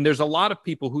united. And there's a lot of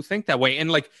people who think that way. And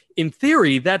in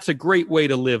theory, that's a great way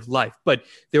to live life. But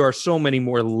there are so many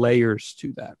more layers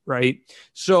to that, right?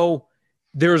 So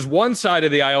there's one side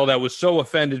of the aisle that was so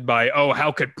offended by, oh,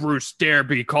 how could Bruce dare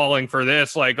be calling for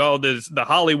this? This the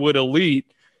Hollywood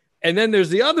elite. And then there's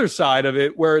the other side of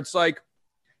it where it's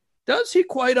does he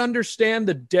quite understand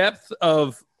the depth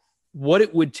of what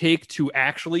it would take to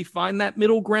actually find that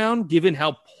middle ground, given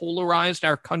how polarized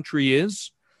our country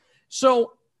is?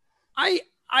 So I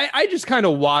just kind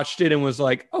of watched it and was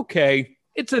okay,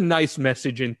 it's a nice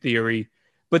message in theory,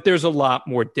 but there's a lot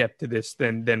more depth to this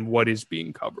than what is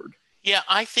being covered. Yeah,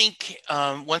 I think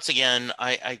once again,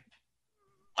 I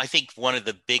think one of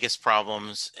the biggest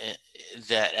problems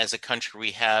that as a country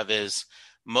we have is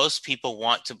most people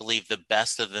want to believe the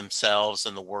best of themselves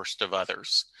and the worst of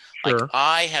others. Sure.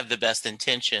 I have the best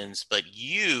intentions, but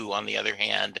you, on the other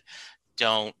hand,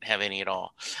 don't have any at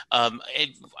all.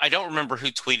 I don't remember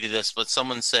who tweeted this, but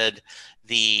someone said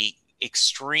the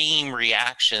extreme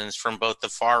reactions from both the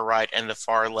far right and the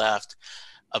far left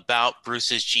about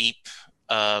Bruce's Jeep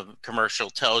commercial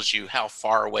tells you how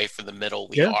far away from the middle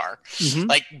we are.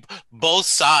 Mm-hmm. Both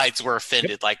sides were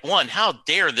offended. Yep. One, how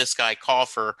dare this guy call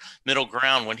for middle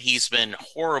ground when he's been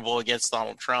horrible against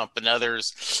Donald Trump, and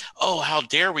others, oh, how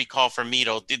dare we call for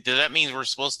middle? Did that mean we're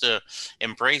supposed to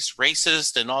embrace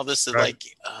racist and all this? Right.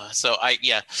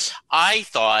 I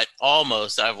thought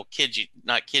almost, I will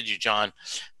not kid you, John,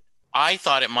 I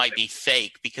thought it might be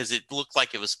fake because it looked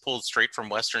like it was pulled straight from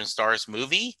Western Star's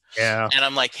movie. Yeah. And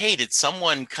I'm like, hey, did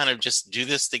someone kind of just do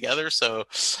this together? So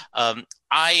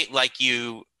I, like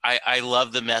you, I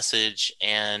love the message,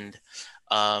 and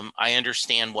I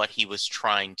understand what he was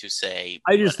trying to say.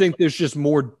 I just think there's just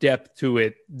more depth to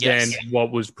it than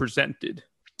what was presented.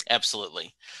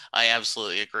 Absolutely. I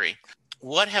absolutely agree.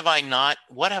 What have I not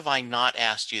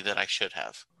asked you that I should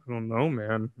have? I don't know,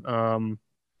 man.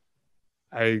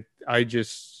 I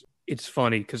just, it's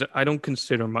funny because I don't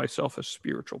consider myself a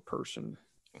spiritual person.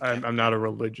 Okay. I'm not a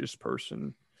religious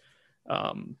person.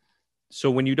 So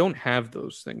when you don't have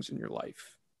those things in your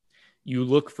life, you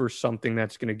look for something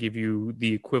that's going to give you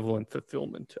the equivalent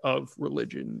fulfillment of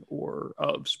religion or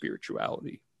of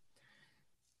spirituality.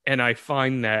 And I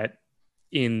find that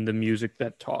in the music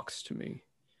that talks to me.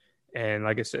 And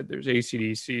like I said, there's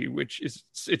AC/DC, which is,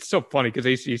 it's so funny because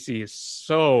AC/DC is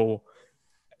so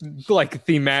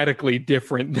thematically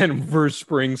different than Bruce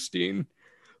Springsteen,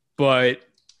 but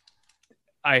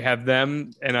I have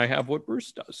them and I have what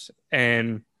Bruce does,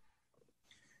 and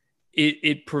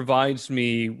it provides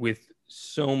me with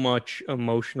so much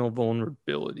emotional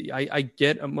vulnerability. I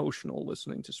get emotional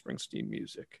listening to Springsteen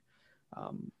music.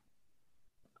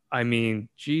 I mean,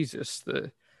 Jesus,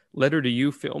 the Letter to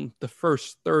You film, the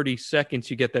first 30 seconds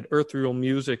you get that earthreal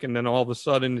music, and then all of a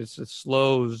sudden it's a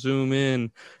slow zoom in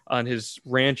on his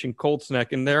ranch in Colts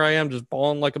Neck, and there I am just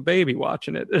bawling like a baby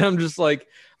watching it. And I'm just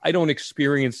I don't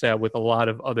experience that with a lot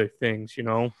of other things,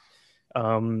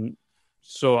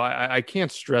 so I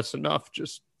can't stress enough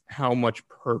just how much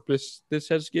purpose this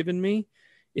has given me,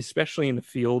 especially in a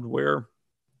field where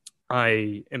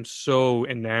I am so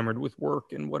enamored with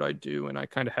work and what I do, and I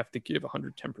kind of have to give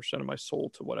 110% of my soul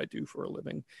to what I do for a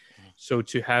living. So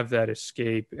to have that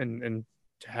escape and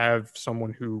to have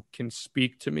someone who can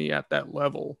speak to me at that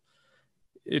level,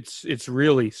 it's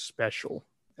really special.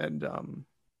 And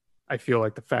I feel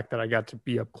like the fact that I got to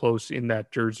be up close in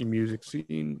that Jersey music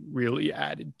scene really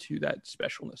added to that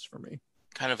specialness for me.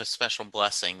 Kind of a special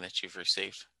blessing that you've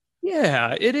received.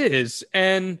 Yeah, it is.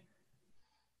 And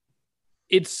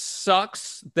it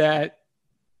sucks that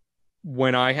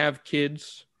when I have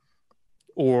kids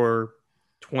or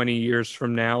 20 years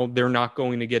from now, they're not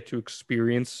going to get to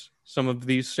experience some of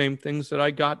these same things that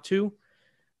I got to.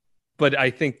 But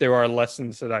I think there are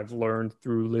lessons that I've learned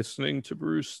through listening to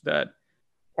Bruce that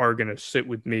are going to sit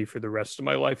with me for the rest of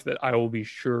my life that I will be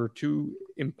sure to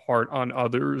impart on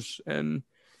others, and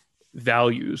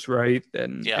values, right?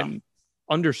 And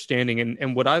understanding.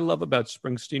 And what I love about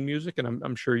Springsteen music, and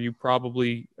I'm sure you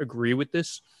probably agree with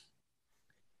this,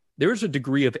 there's a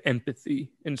degree of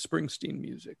empathy in Springsteen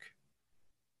music.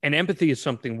 And empathy is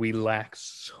something we lack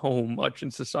so much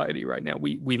in society right now.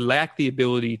 We lack the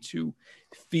ability to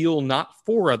feel not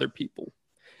for other people,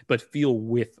 but feel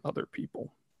with other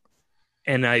people.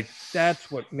 And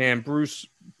that's what, man, Bruce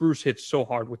hits so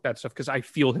hard with that stuff, because I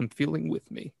feel him feeling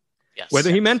with me. Yes.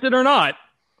 Whether he meant it or not,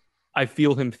 I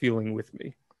feel him feeling with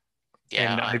me.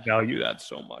 Yeah. And I value that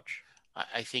so much.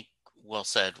 I think well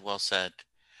said.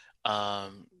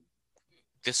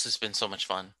 This has been so much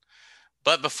fun.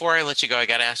 But before I let you go, I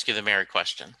got to ask you the Mary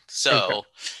question. So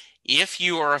if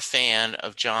you are a fan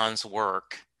of Jon's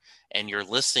work and you're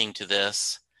listening to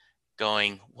this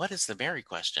going, what is the Mary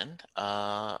question?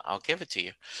 I'll give it to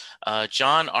you.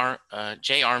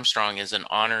 J. Armstrong is an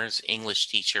honors English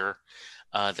teacher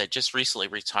that just recently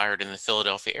retired in the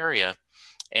Philadelphia area.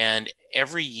 And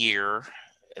every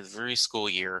school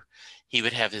year, he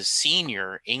would have his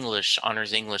senior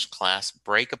honors English class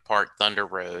break apart Thunder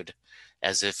Road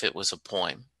as if it was a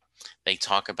poem. They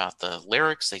talk about the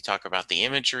lyrics, they talk about the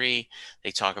imagery,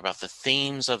 they talk about the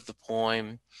themes of the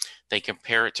poem. They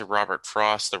compare it to Robert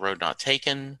Frost's The Road Not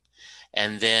Taken,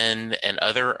 and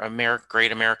other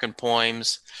great American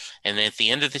poems. And then at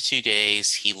the end of the 2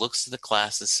 days, he looks at the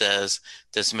class and says,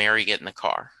 does Mary get in the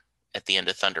car at the end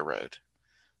of Thunder Road?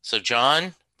 So,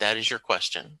 Jon, that is your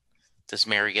question. Does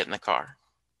Mary get in the car?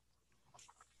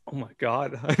 Oh my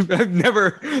God. I've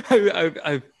never,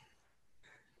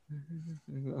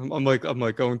 I'm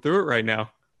like going through it right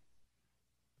now.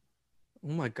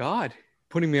 Oh my God.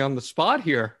 Putting me on the spot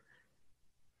here.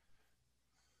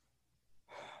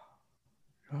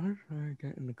 How did I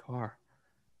get in the car?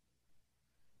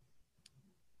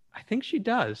 I think she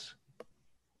does.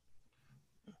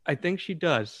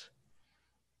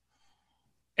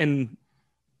 And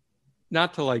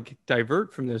not to like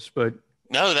divert from this, but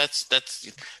no,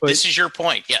 this is your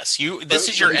point. Yes, this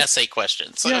is your essay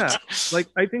question. So. Yeah, like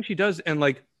I think she does, and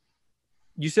like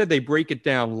you said, they break it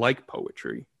down like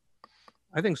poetry.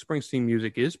 I think Springsteen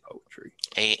music is poetry.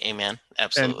 Amen.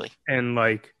 Absolutely. And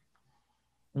like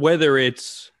whether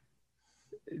it's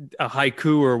a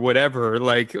haiku or whatever,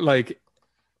 like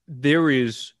there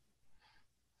is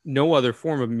no other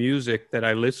form of music that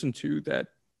I listen to that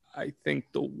I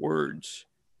think the words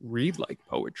read like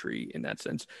poetry in that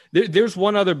sense. There's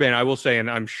one other band I will say, and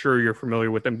I'm sure you're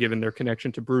familiar with them given their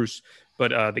connection to Bruce,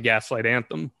 but the Gaslight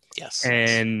Anthem. Yes.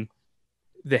 And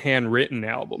the Handwritten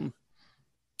album,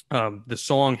 the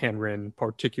song Handwritten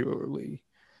particularly.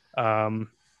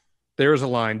 There's a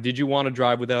line, did you want to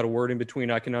drive without a word in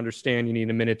between? I can understand you need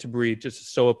a minute to breathe just to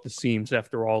sew up the seams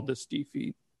after all this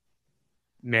defeat.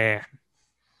 Man,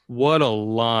 what a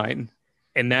line.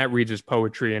 And that reads as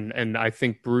poetry. And I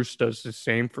think Bruce does the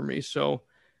same for me. So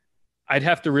I'd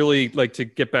have to really like to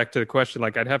get back to the question.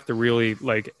 Like I'd have to really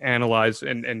like analyze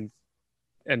and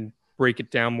break it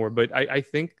down more. But I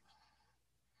think,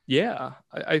 yeah,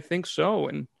 I think so.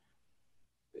 And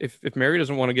if Mary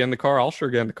doesn't want to get in the car, I'll sure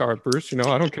get in the car with Bruce. You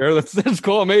know, I don't care. That's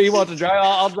cool. Maybe he wants to drive.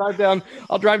 I'll drive down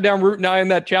Route 9 in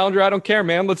that Challenger. I don't care,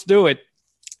 man. Let's do it.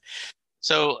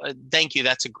 So thank you.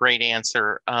 That's a great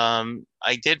answer.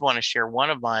 I did want to share, one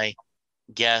of my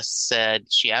guests said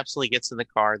she absolutely gets in the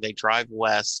car. They drive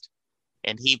west,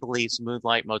 and he believes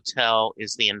Moonlight Motel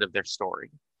is the end of their story.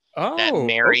 Oh, that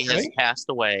Mary okay. has passed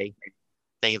away.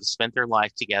 They have spent their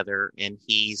life together, and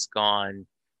he's gone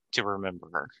to remember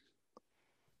her.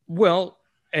 Well,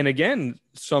 and again,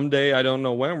 someday, I don't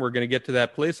know when, we're going to get to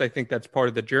that place. I think that's part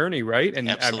of the journey, right? And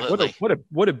absolutely.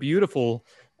 What a beautiful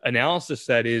analysis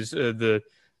that is, the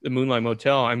Moonlight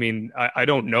Motel. I mean, I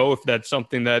don't know if that's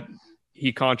something that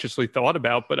he consciously thought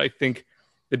about, but I think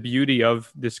the beauty of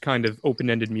this kind of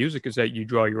open-ended music is that you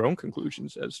draw your own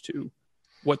conclusions as to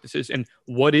what this is and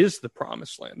what is the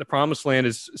promised land. The promised land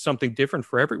is something different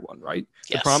for everyone, right?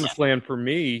 Yes. The promised land for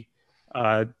me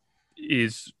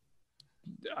is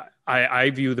I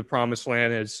view the promised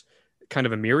land as kind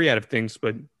of a myriad of things,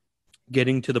 but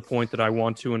getting to the point that I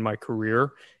want to in my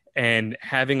career and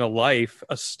having a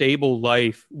stable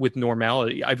life with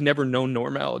normality. I've never known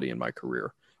normality in my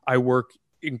career. I work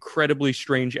incredibly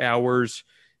strange hours,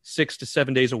 6 to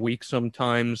 7 days a week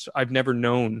sometimes. I've never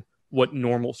known what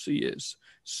normalcy is.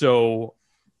 So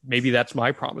maybe that's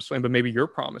my promised land, but maybe your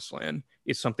promised land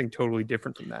is something totally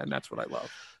different from that. And that's what I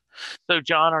love. So,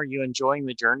 Jon, are you enjoying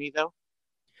the journey, though?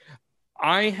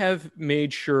 I have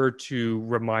made sure to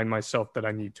remind myself that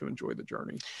I need to enjoy the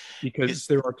journey because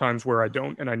there are times where I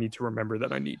don't, and I need to remember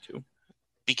that I need to.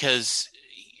 Because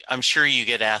I'm sure you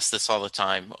get asked this all the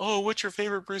time. Oh, what's your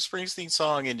favorite Bruce Springsteen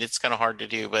song? And it's kind of hard to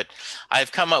do, but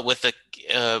I've come up with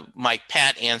my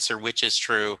pat answer, which is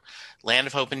true. Land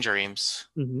of Hope and Dreams,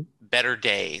 Better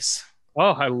Days.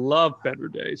 Oh, I love Better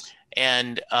Days.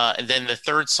 And then the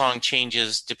third song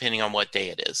changes depending on what day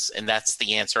it is. And that's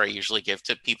the answer I usually give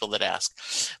to people that ask.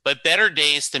 But Better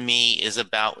Days to me is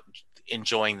about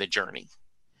enjoying the journey.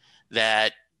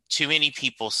 That too many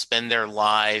people spend their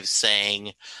lives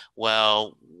saying,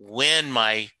 well, when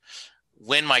my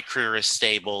career is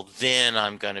stable, then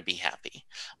I'm going to be happy.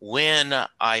 When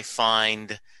I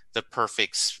find the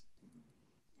perfect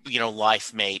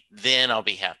life mate, then I'll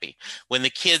be happy. When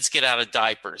the kids get out of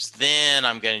diapers, then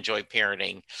I'm going to enjoy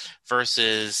parenting.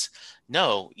 Versus,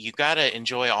 no, you got to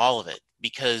enjoy all of it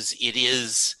because it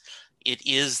is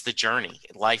the journey.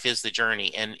 Life is the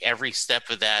journey, and every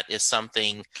step of that is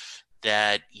something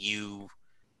that you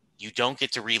don't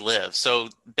get to relive. So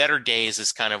Better Days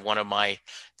is kind of one of my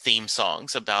theme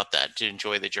songs about that, to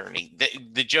enjoy the journey.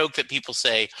 The joke that people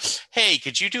say, hey,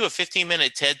 could you do a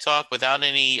 15-minute TED Talk without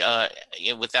any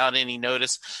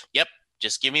notice? Yep.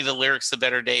 Just give me the lyrics to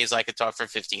Better Days. I could talk for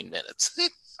 15 minutes.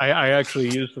 I actually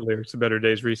used the lyrics to Better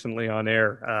Days recently on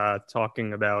air,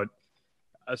 talking about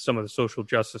some of the social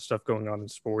justice stuff going on in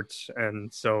sports.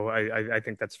 And so I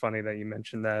think that's funny that you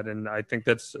mentioned that. And I think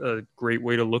that's a great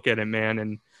way to look at it, man.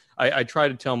 And I try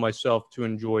to tell myself to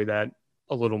enjoy that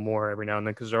a little more every now and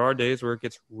then, because there are days where it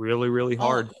gets really, really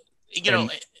hard. No,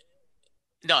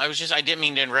 I didn't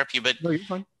mean to interrupt you, but no, you're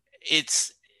fine.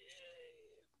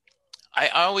 I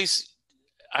always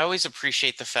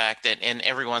appreciate the fact that, and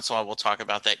every once in a while we'll talk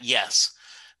about that. Yes,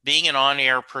 being an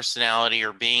on-air personality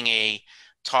or being a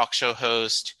talk show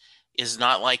host is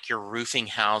not like you're roofing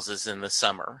houses in the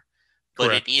summer, but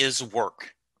Correct. It is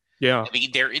work. Yeah. I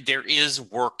mean, there is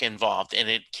work involved, and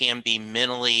it can be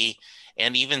mentally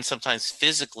and even sometimes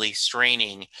physically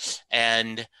straining.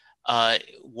 And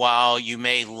while you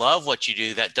may love what you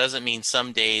do, that doesn't mean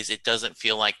some days it doesn't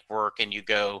feel like work and you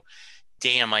go,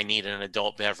 damn, I need an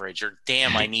adult beverage, or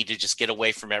damn, I need to just get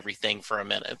away from everything for a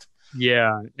minute.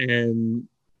 Yeah. And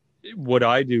what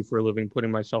I do for a living, putting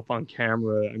myself on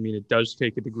camera, I mean, it does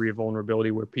take a degree of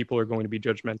vulnerability where people are going to be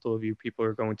judgmental of you. People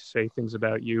are going to say things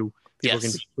about you. People are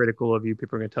going to be critical of you.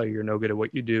 People are going to tell you you're no good at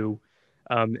what you do.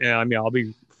 And I mean, I'll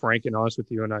be frank and honest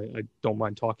with you, and I don't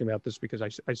mind talking about this because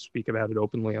I speak about it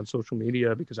openly on social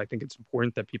media because I think it's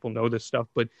important that people know this stuff.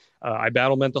 But I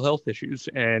battle mental health issues,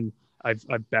 and I've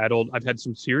had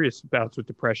some serious bouts with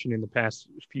depression in the past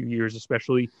few years,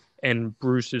 especially. And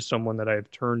Bruce is someone that I've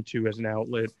turned to as an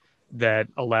outlet that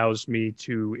allows me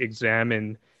to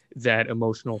examine that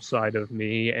emotional side of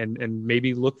me and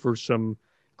maybe look for some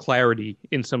clarity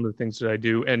in some of the things that I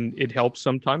do. And it helps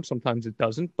sometimes it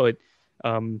doesn't. But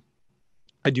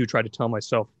I do try to tell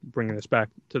myself, bringing this back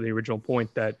to the original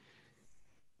point, that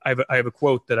I have a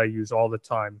quote that I use all the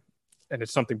time, and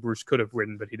it's something Bruce could have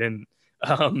written, but he didn't.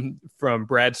 From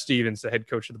Brad Stevens, the head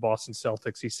coach of the Boston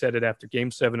Celtics. He said it after Game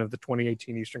 7 of the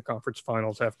 2018 Eastern Conference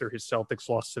Finals after his Celtics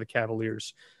lost to the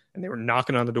Cavaliers, and they were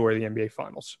knocking on the door of the NBA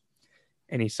Finals.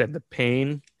 And he said, the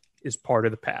pain is part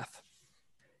of the path.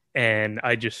 And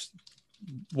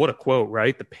what a quote,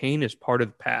 right? The pain is part of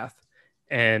the path.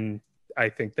 And I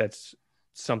think that's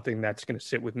something that's going to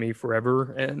sit with me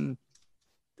forever. And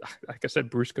like I said,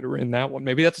 Bruce could have written that one.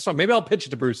 Maybe that's a song. Maybe I'll pitch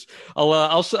it to Bruce.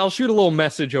 I'll shoot a little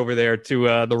message over there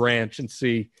to the ranch and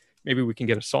see maybe we can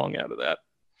get a song out of that.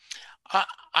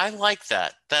 I like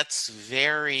that. That's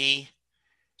very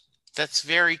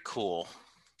cool.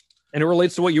 And it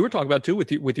relates to what you were talking about too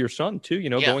with your son too.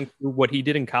 Going through what he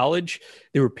did in college.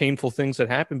 There were painful things that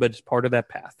happened, but it's part of that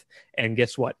path. And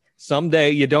guess what? Someday,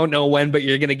 you don't know when, but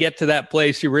you're going to get to that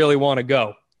place you really want to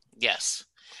go. Yes.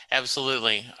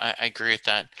 Absolutely. I agree with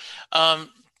that.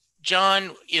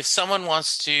 Jon, if someone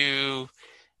wants to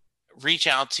reach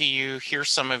out to you, hear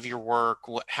some of your work,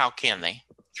 how can they?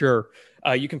 Sure.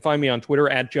 You can find me on Twitter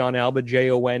at Jon Alba,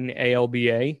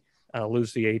 JONALBA.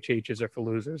 Lose the HHs are for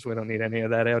losers. We don't need any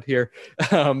of that out here.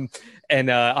 And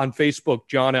on Facebook,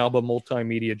 Jon Alba,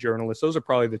 multimedia journalist. Those are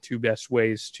probably the two best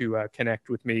ways to connect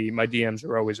with me. My DMs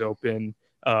are always open.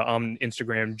 On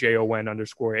Instagram,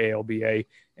 JON_ALBA.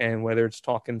 And whether it's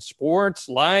talking sports,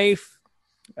 life,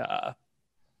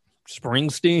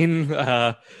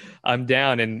 Springsteen, I'm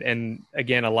down. And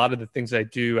again, a lot of the things I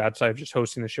do outside of just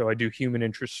hosting the show, I do human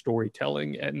interest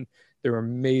storytelling, and there are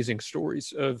amazing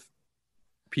stories of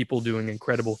people doing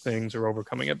incredible things or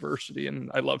overcoming adversity, and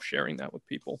I love sharing that with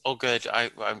people. Oh, good.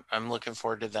 I'm looking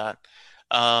forward to that.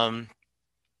 By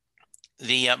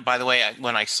the way,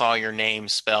 when I saw your name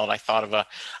spelled, I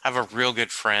have a real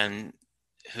good friend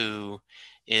who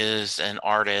is an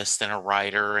artist and a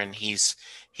writer, and he's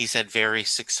had very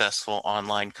successful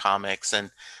online comics,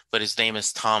 but his name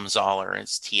is Tom Zoller, and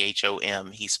it's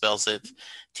THOM. He spells it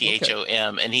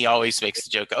THOM, and he always makes the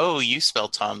joke, "Oh, you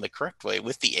spelled Tom the correct way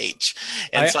with the H."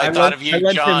 And so I thought of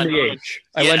you, John.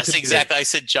 Yes, exactly. I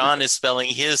said John is spelling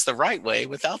his the right way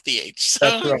without the H. So,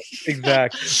 that's right.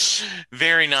 Exactly.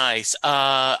 Very nice.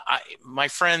 My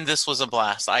friend, this was a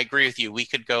blast. I agree with you. We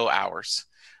could go hours.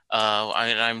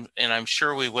 I'm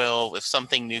sure we will if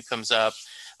something new comes up.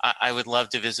 I would love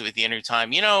to visit with you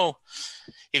anytime.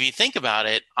 If you think about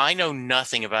it, I know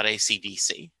nothing about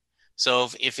AC/DC. So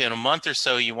if in a month or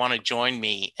so you want to join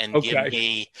me and give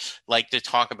me to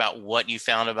talk about what you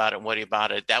found about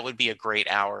it, that would be a great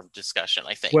hour of discussion,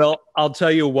 I think. Well, I'll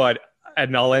tell you what,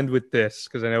 and I'll end with this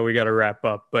because I know we got to wrap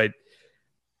up, but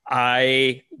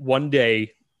I one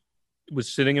day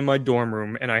was sitting in my dorm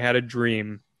room and I had a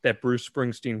dream that Bruce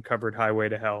Springsteen covered Highway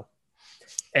to Hell.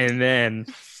 And then,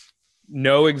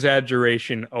 no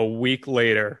exaggeration, a week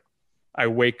later, I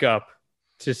wake up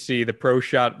to see the Pro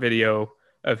Shot video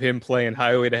of him playing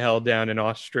Highway to Hell down in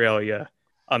Australia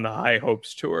on the High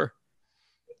Hopes tour.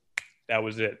 That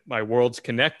was it. My world's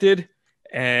connected,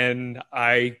 and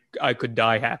I could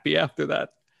die happy after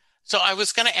that. So I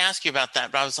was going to ask you about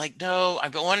that, but I was like, no, I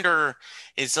wonder,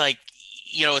 it's like,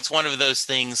 it's one of those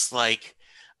things like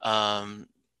I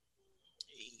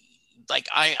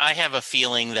have a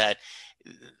feeling that,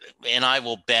 and I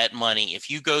will bet money, if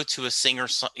you go to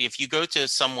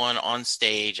someone on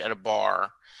stage at a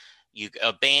bar,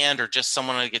 a band or just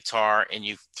someone on a guitar, and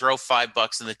you throw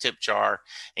 $5 in the tip jar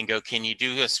and go, "Can you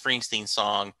do a Springsteen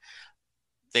song?"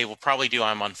 They will probably do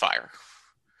 "I'm on Fire."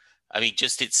 I mean,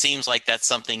 it seems like that's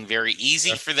something very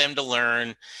easy for them to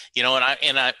learn, and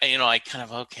I kind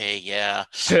of, okay, yeah.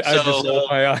 I just roll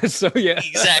my eyes. So yeah,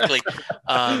 exactly.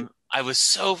 I was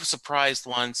so surprised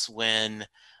once when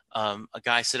a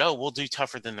guy said, "Oh, we'll do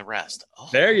Tougher Than the Rest." Oh,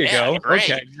 there you go.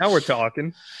 Great. Okay, now we're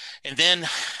talking. And then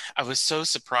I was so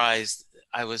surprised.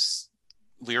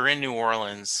 We were in New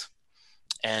Orleans,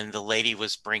 and the lady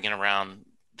was bringing around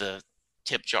the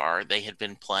tip jar they had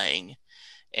been playing,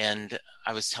 and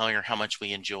I was telling her how much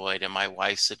we enjoyed, and my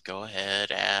wife said, "Go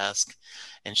ahead, ask."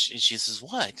 And she says,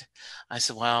 "What?" I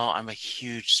said, "Well, I'm a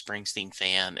huge Springsteen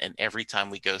fan, and every time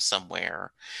we go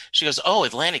somewhere," she goes, "Oh,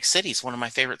 Atlantic City is one of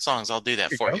my favorite songs. I'll do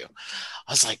that for you."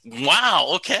 I was like, "Wow,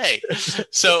 okay."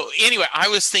 So anyway, I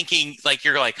was thinking,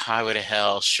 you're like, Highway to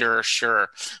Hell, sure.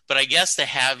 But I guess to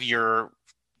have your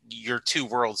two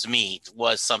worlds meet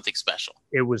was something special.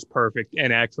 It was perfect.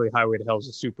 And actually, Highway to Hell is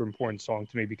a super important song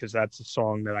to me because that's the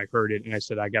song that I heard it and I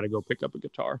said, I got to go pick up a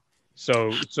guitar.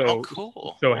 So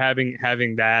cool. So having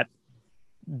that,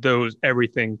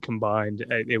 everything combined,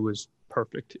 it was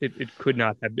perfect. It could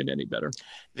not have been any better.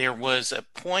 There was a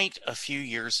point a few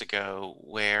years ago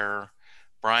where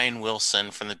Brian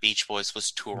Wilson from the Beach Boys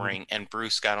was touring, and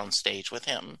Bruce got on stage with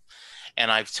him. And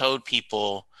I've told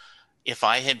people, if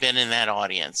I had been in that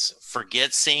audience,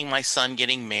 forget seeing my son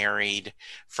getting married,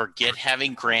 forget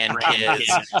having grandkids.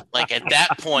 At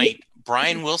that point,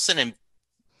 Brian Wilson and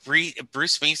Bruce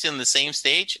Springsteen on the same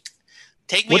stage,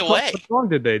 take me away. What song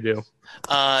did they do?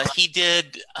 He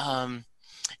did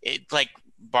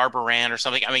Barbara Ann or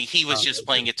something. I mean, he was just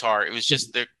playing guitar. It was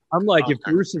just the. I'm like, if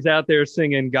Bruce is out there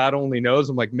singing God Only Knows,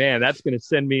 I'm like, man, that's going to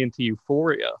send me into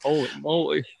euphoria. Holy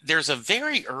moly. There's a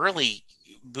very early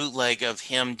bootleg of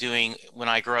him doing When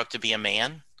I Grow Up to Be a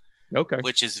Man. Okay.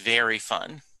 Which is very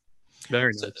fun.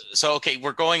 Very nice. So okay,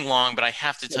 we're going long, but I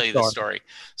have to tell you this story.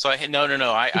 So I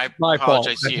my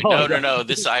apologize fault. to you. No.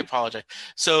 I apologize.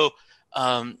 So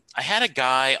I had a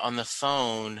guy on the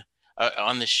phone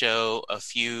on the show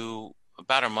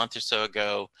about a month or so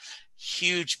ago,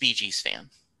 huge Bee Gees fan.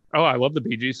 Oh, I love the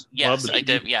Bee Gees. Yes, I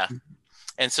did. Yeah.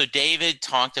 And so David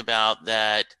talked about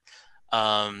that.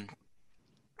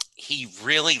 He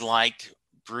really liked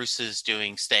Bruce's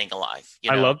doing Staying Alive.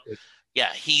 I loved it.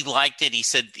 Yeah, he liked it. He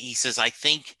says, I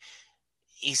think,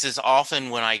 he says, often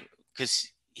when I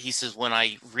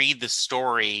read the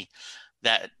story,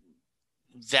 that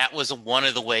was one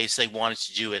of the ways they wanted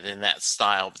to do it in that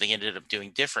style, but they ended up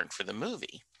doing different for the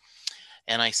movie.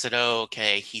 And I said, oh,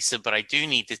 okay. He said, but I do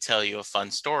need to tell you a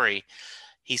fun story.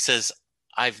 He says,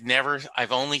 I've never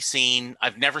seen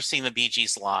the Bee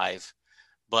Gees live,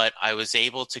 but I was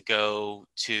able to go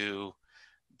to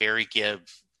Barry Gibb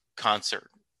concert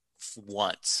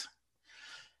once.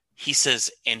 He says,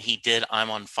 and he did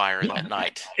I'm on Fire that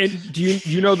night. And do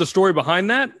you know the story behind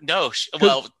that? No.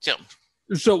 Well,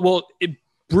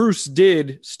 Bruce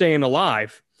did Staying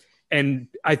Alive, and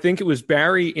I think it was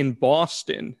Barry in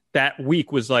Boston that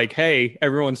week was like, hey,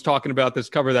 everyone's talking about this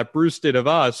cover that Bruce did of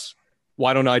us.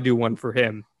 Why don't I do one for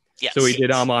him? Yes. So he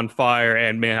did I'm on Fire,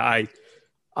 and man,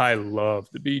 I love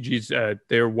the Bee Gees.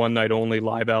 Their One Night Only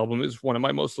live album is one of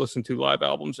my most listened to live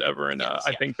albums ever. And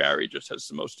I think Barry just has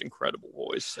the most incredible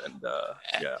voice. And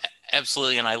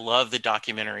absolutely. And I love the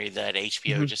documentary that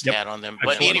HBO just had on them.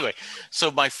 But anyway, so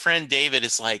my friend David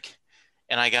is like,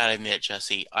 and I got to admit,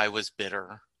 Jesse, I was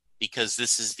bitter because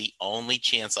this is the only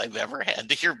chance I've ever had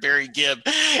to hear Barry Gibb.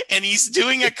 And he's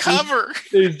doing a cover.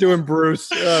 He's doing Bruce.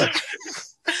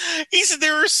 He said,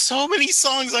 there are so many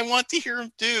songs I want to hear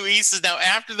him do. He says, now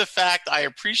after the fact, I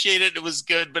appreciate it. It was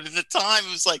good. But at the time,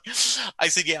 it was like, I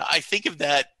said, yeah, I think of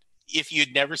that. If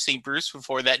you'd never seen Bruce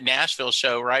before, that Nashville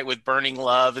show, right, with Burning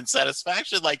Love and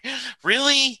Satisfaction, like,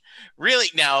 really?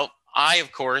 Now,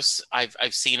 of course, I've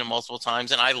seen him multiple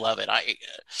times, and I love it.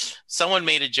 Someone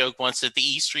made a joke once that the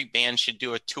E Street Band should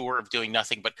do a tour of doing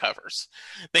nothing but covers.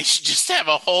 They should just have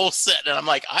a whole set, and I'm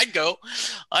like, I'd go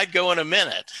in a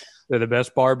minute. They're the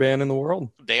best bar band in the world.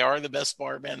 They are the best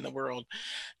bar band in the world.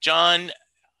 John,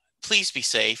 please be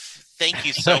safe. Thank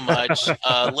you so much.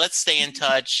 Let's stay in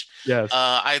touch. Yes.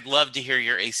 I'd love to hear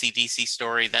your AC/DC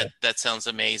story. That sounds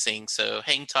amazing. So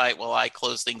hang tight while I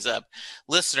close things up.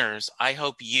 Listeners, I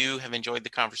hope you have enjoyed the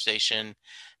conversation.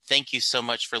 Thank you so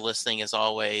much for listening as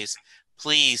always.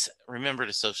 Please remember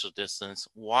to social distance,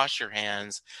 wash your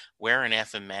hands, wear an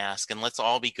effing mask, and let's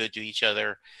all be good to each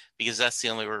other because that's the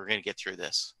only way we're going to get through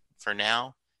this. For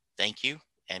now, thank you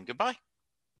and goodbye.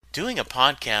 Doing a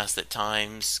podcast at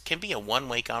times can be a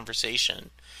one-way conversation,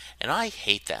 and I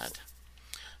hate that.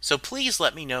 So please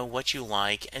let me know what you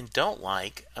like and don't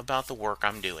like about the work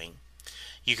I'm doing.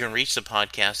 You can reach the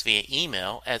podcast via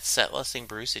email at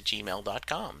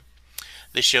setlistingbruce@gmail.com.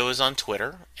 The show is on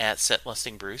Twitter at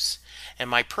setlistingbruce, and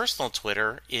my personal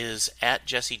Twitter is at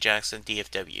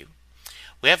jessejacksondfw.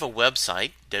 We have a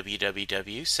website,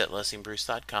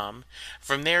 www.setlistingbruce.com.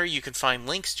 From there, you can find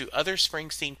links to other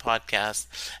Springsteen podcasts,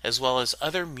 as well as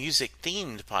other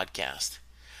music-themed podcasts.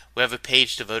 We have a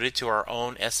page devoted to our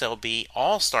own SLB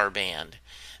All-Star Band.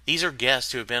 These are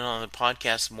guests who have been on the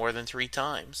podcast more than 3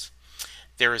 times.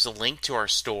 There is a link to our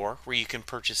store where you can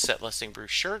purchase Set Listing Bruce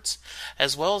shirts,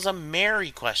 as well as a Merry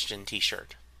Question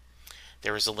t-shirt.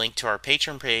 There is a link to our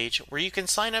Patreon page where you can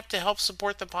sign up to help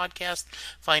support the podcast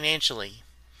financially.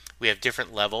 We have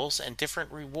different levels and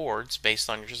different rewards based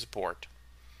on your support.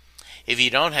 If you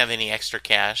don't have any extra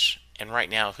cash, and right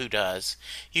now who does,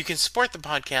 you can support the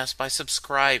podcast by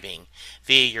subscribing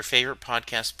via your favorite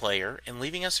podcast player and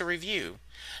leaving us a review.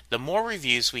 The more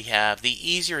reviews we have,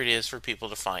 the easier it is for people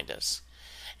to find us.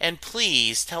 And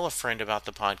please tell a friend about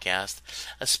the podcast,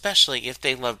 especially if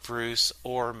they love Bruce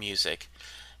or music,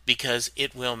 because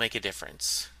it will make a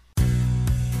difference.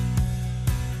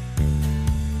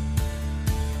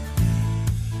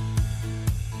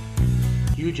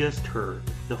 You just heard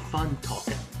the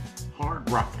fun-talking,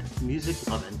 hard-rocking,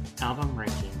 music-loving,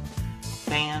 album-ranking,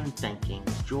 fan-thinking,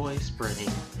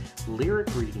 joy-spreading,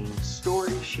 lyric-reading,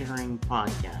 story-sharing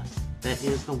podcast that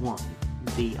is the one,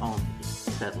 the only,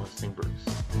 Set Listing Bruce.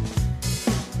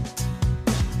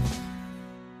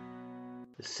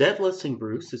 Set Listing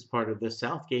Bruce is part of the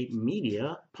Southgate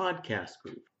Media podcast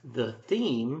group. The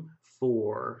theme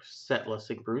for Set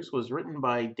Listing Bruce was written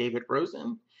by David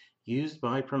Rosen, used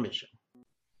by permission.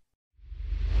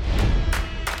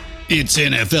 It's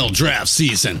NFL draft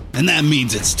season, and that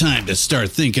means it's time to start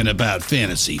thinking about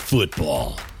fantasy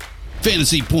football.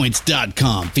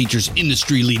 FantasyPoints.com features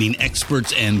industry-leading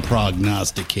experts and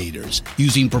prognosticators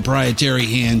using proprietary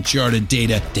hand-charted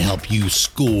data to help you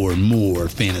score more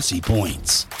fantasy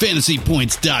points.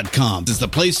 FantasyPoints.com is the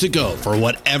place to go for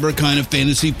whatever kind of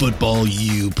fantasy football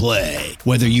you play.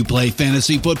 Whether you play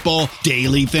fantasy football,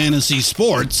 daily fantasy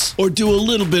sports, or do a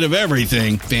little bit of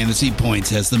everything, Fantasy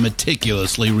Points has the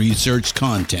meticulously researched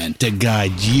content to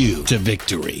guide you to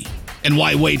victory. And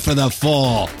why wait for the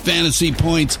fall? Fantasy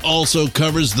Points also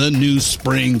covers the new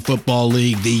spring football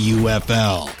league, the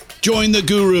UFL. Join the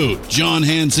guru, John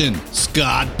Hansen,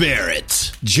 Scott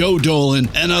Barrett, Joe Dolan,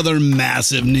 and other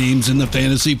massive names in the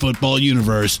fantasy football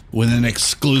universe with an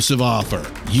exclusive offer.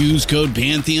 Use code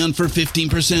Pantheon for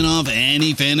 15% off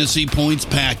any Fantasy Points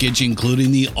package,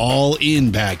 including the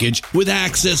all-in package, with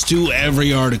access to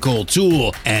every article,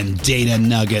 tool, and data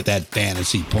nugget that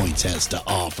Fantasy Points has to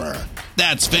offer.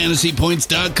 That's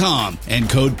fantasypoints.com and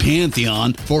code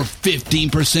Pantheon for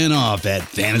 15% off at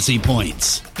Fantasy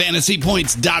Points.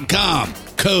 Fantasypoints.com,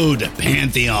 code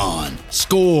Pantheon.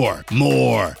 Score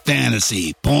more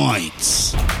fantasy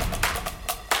points.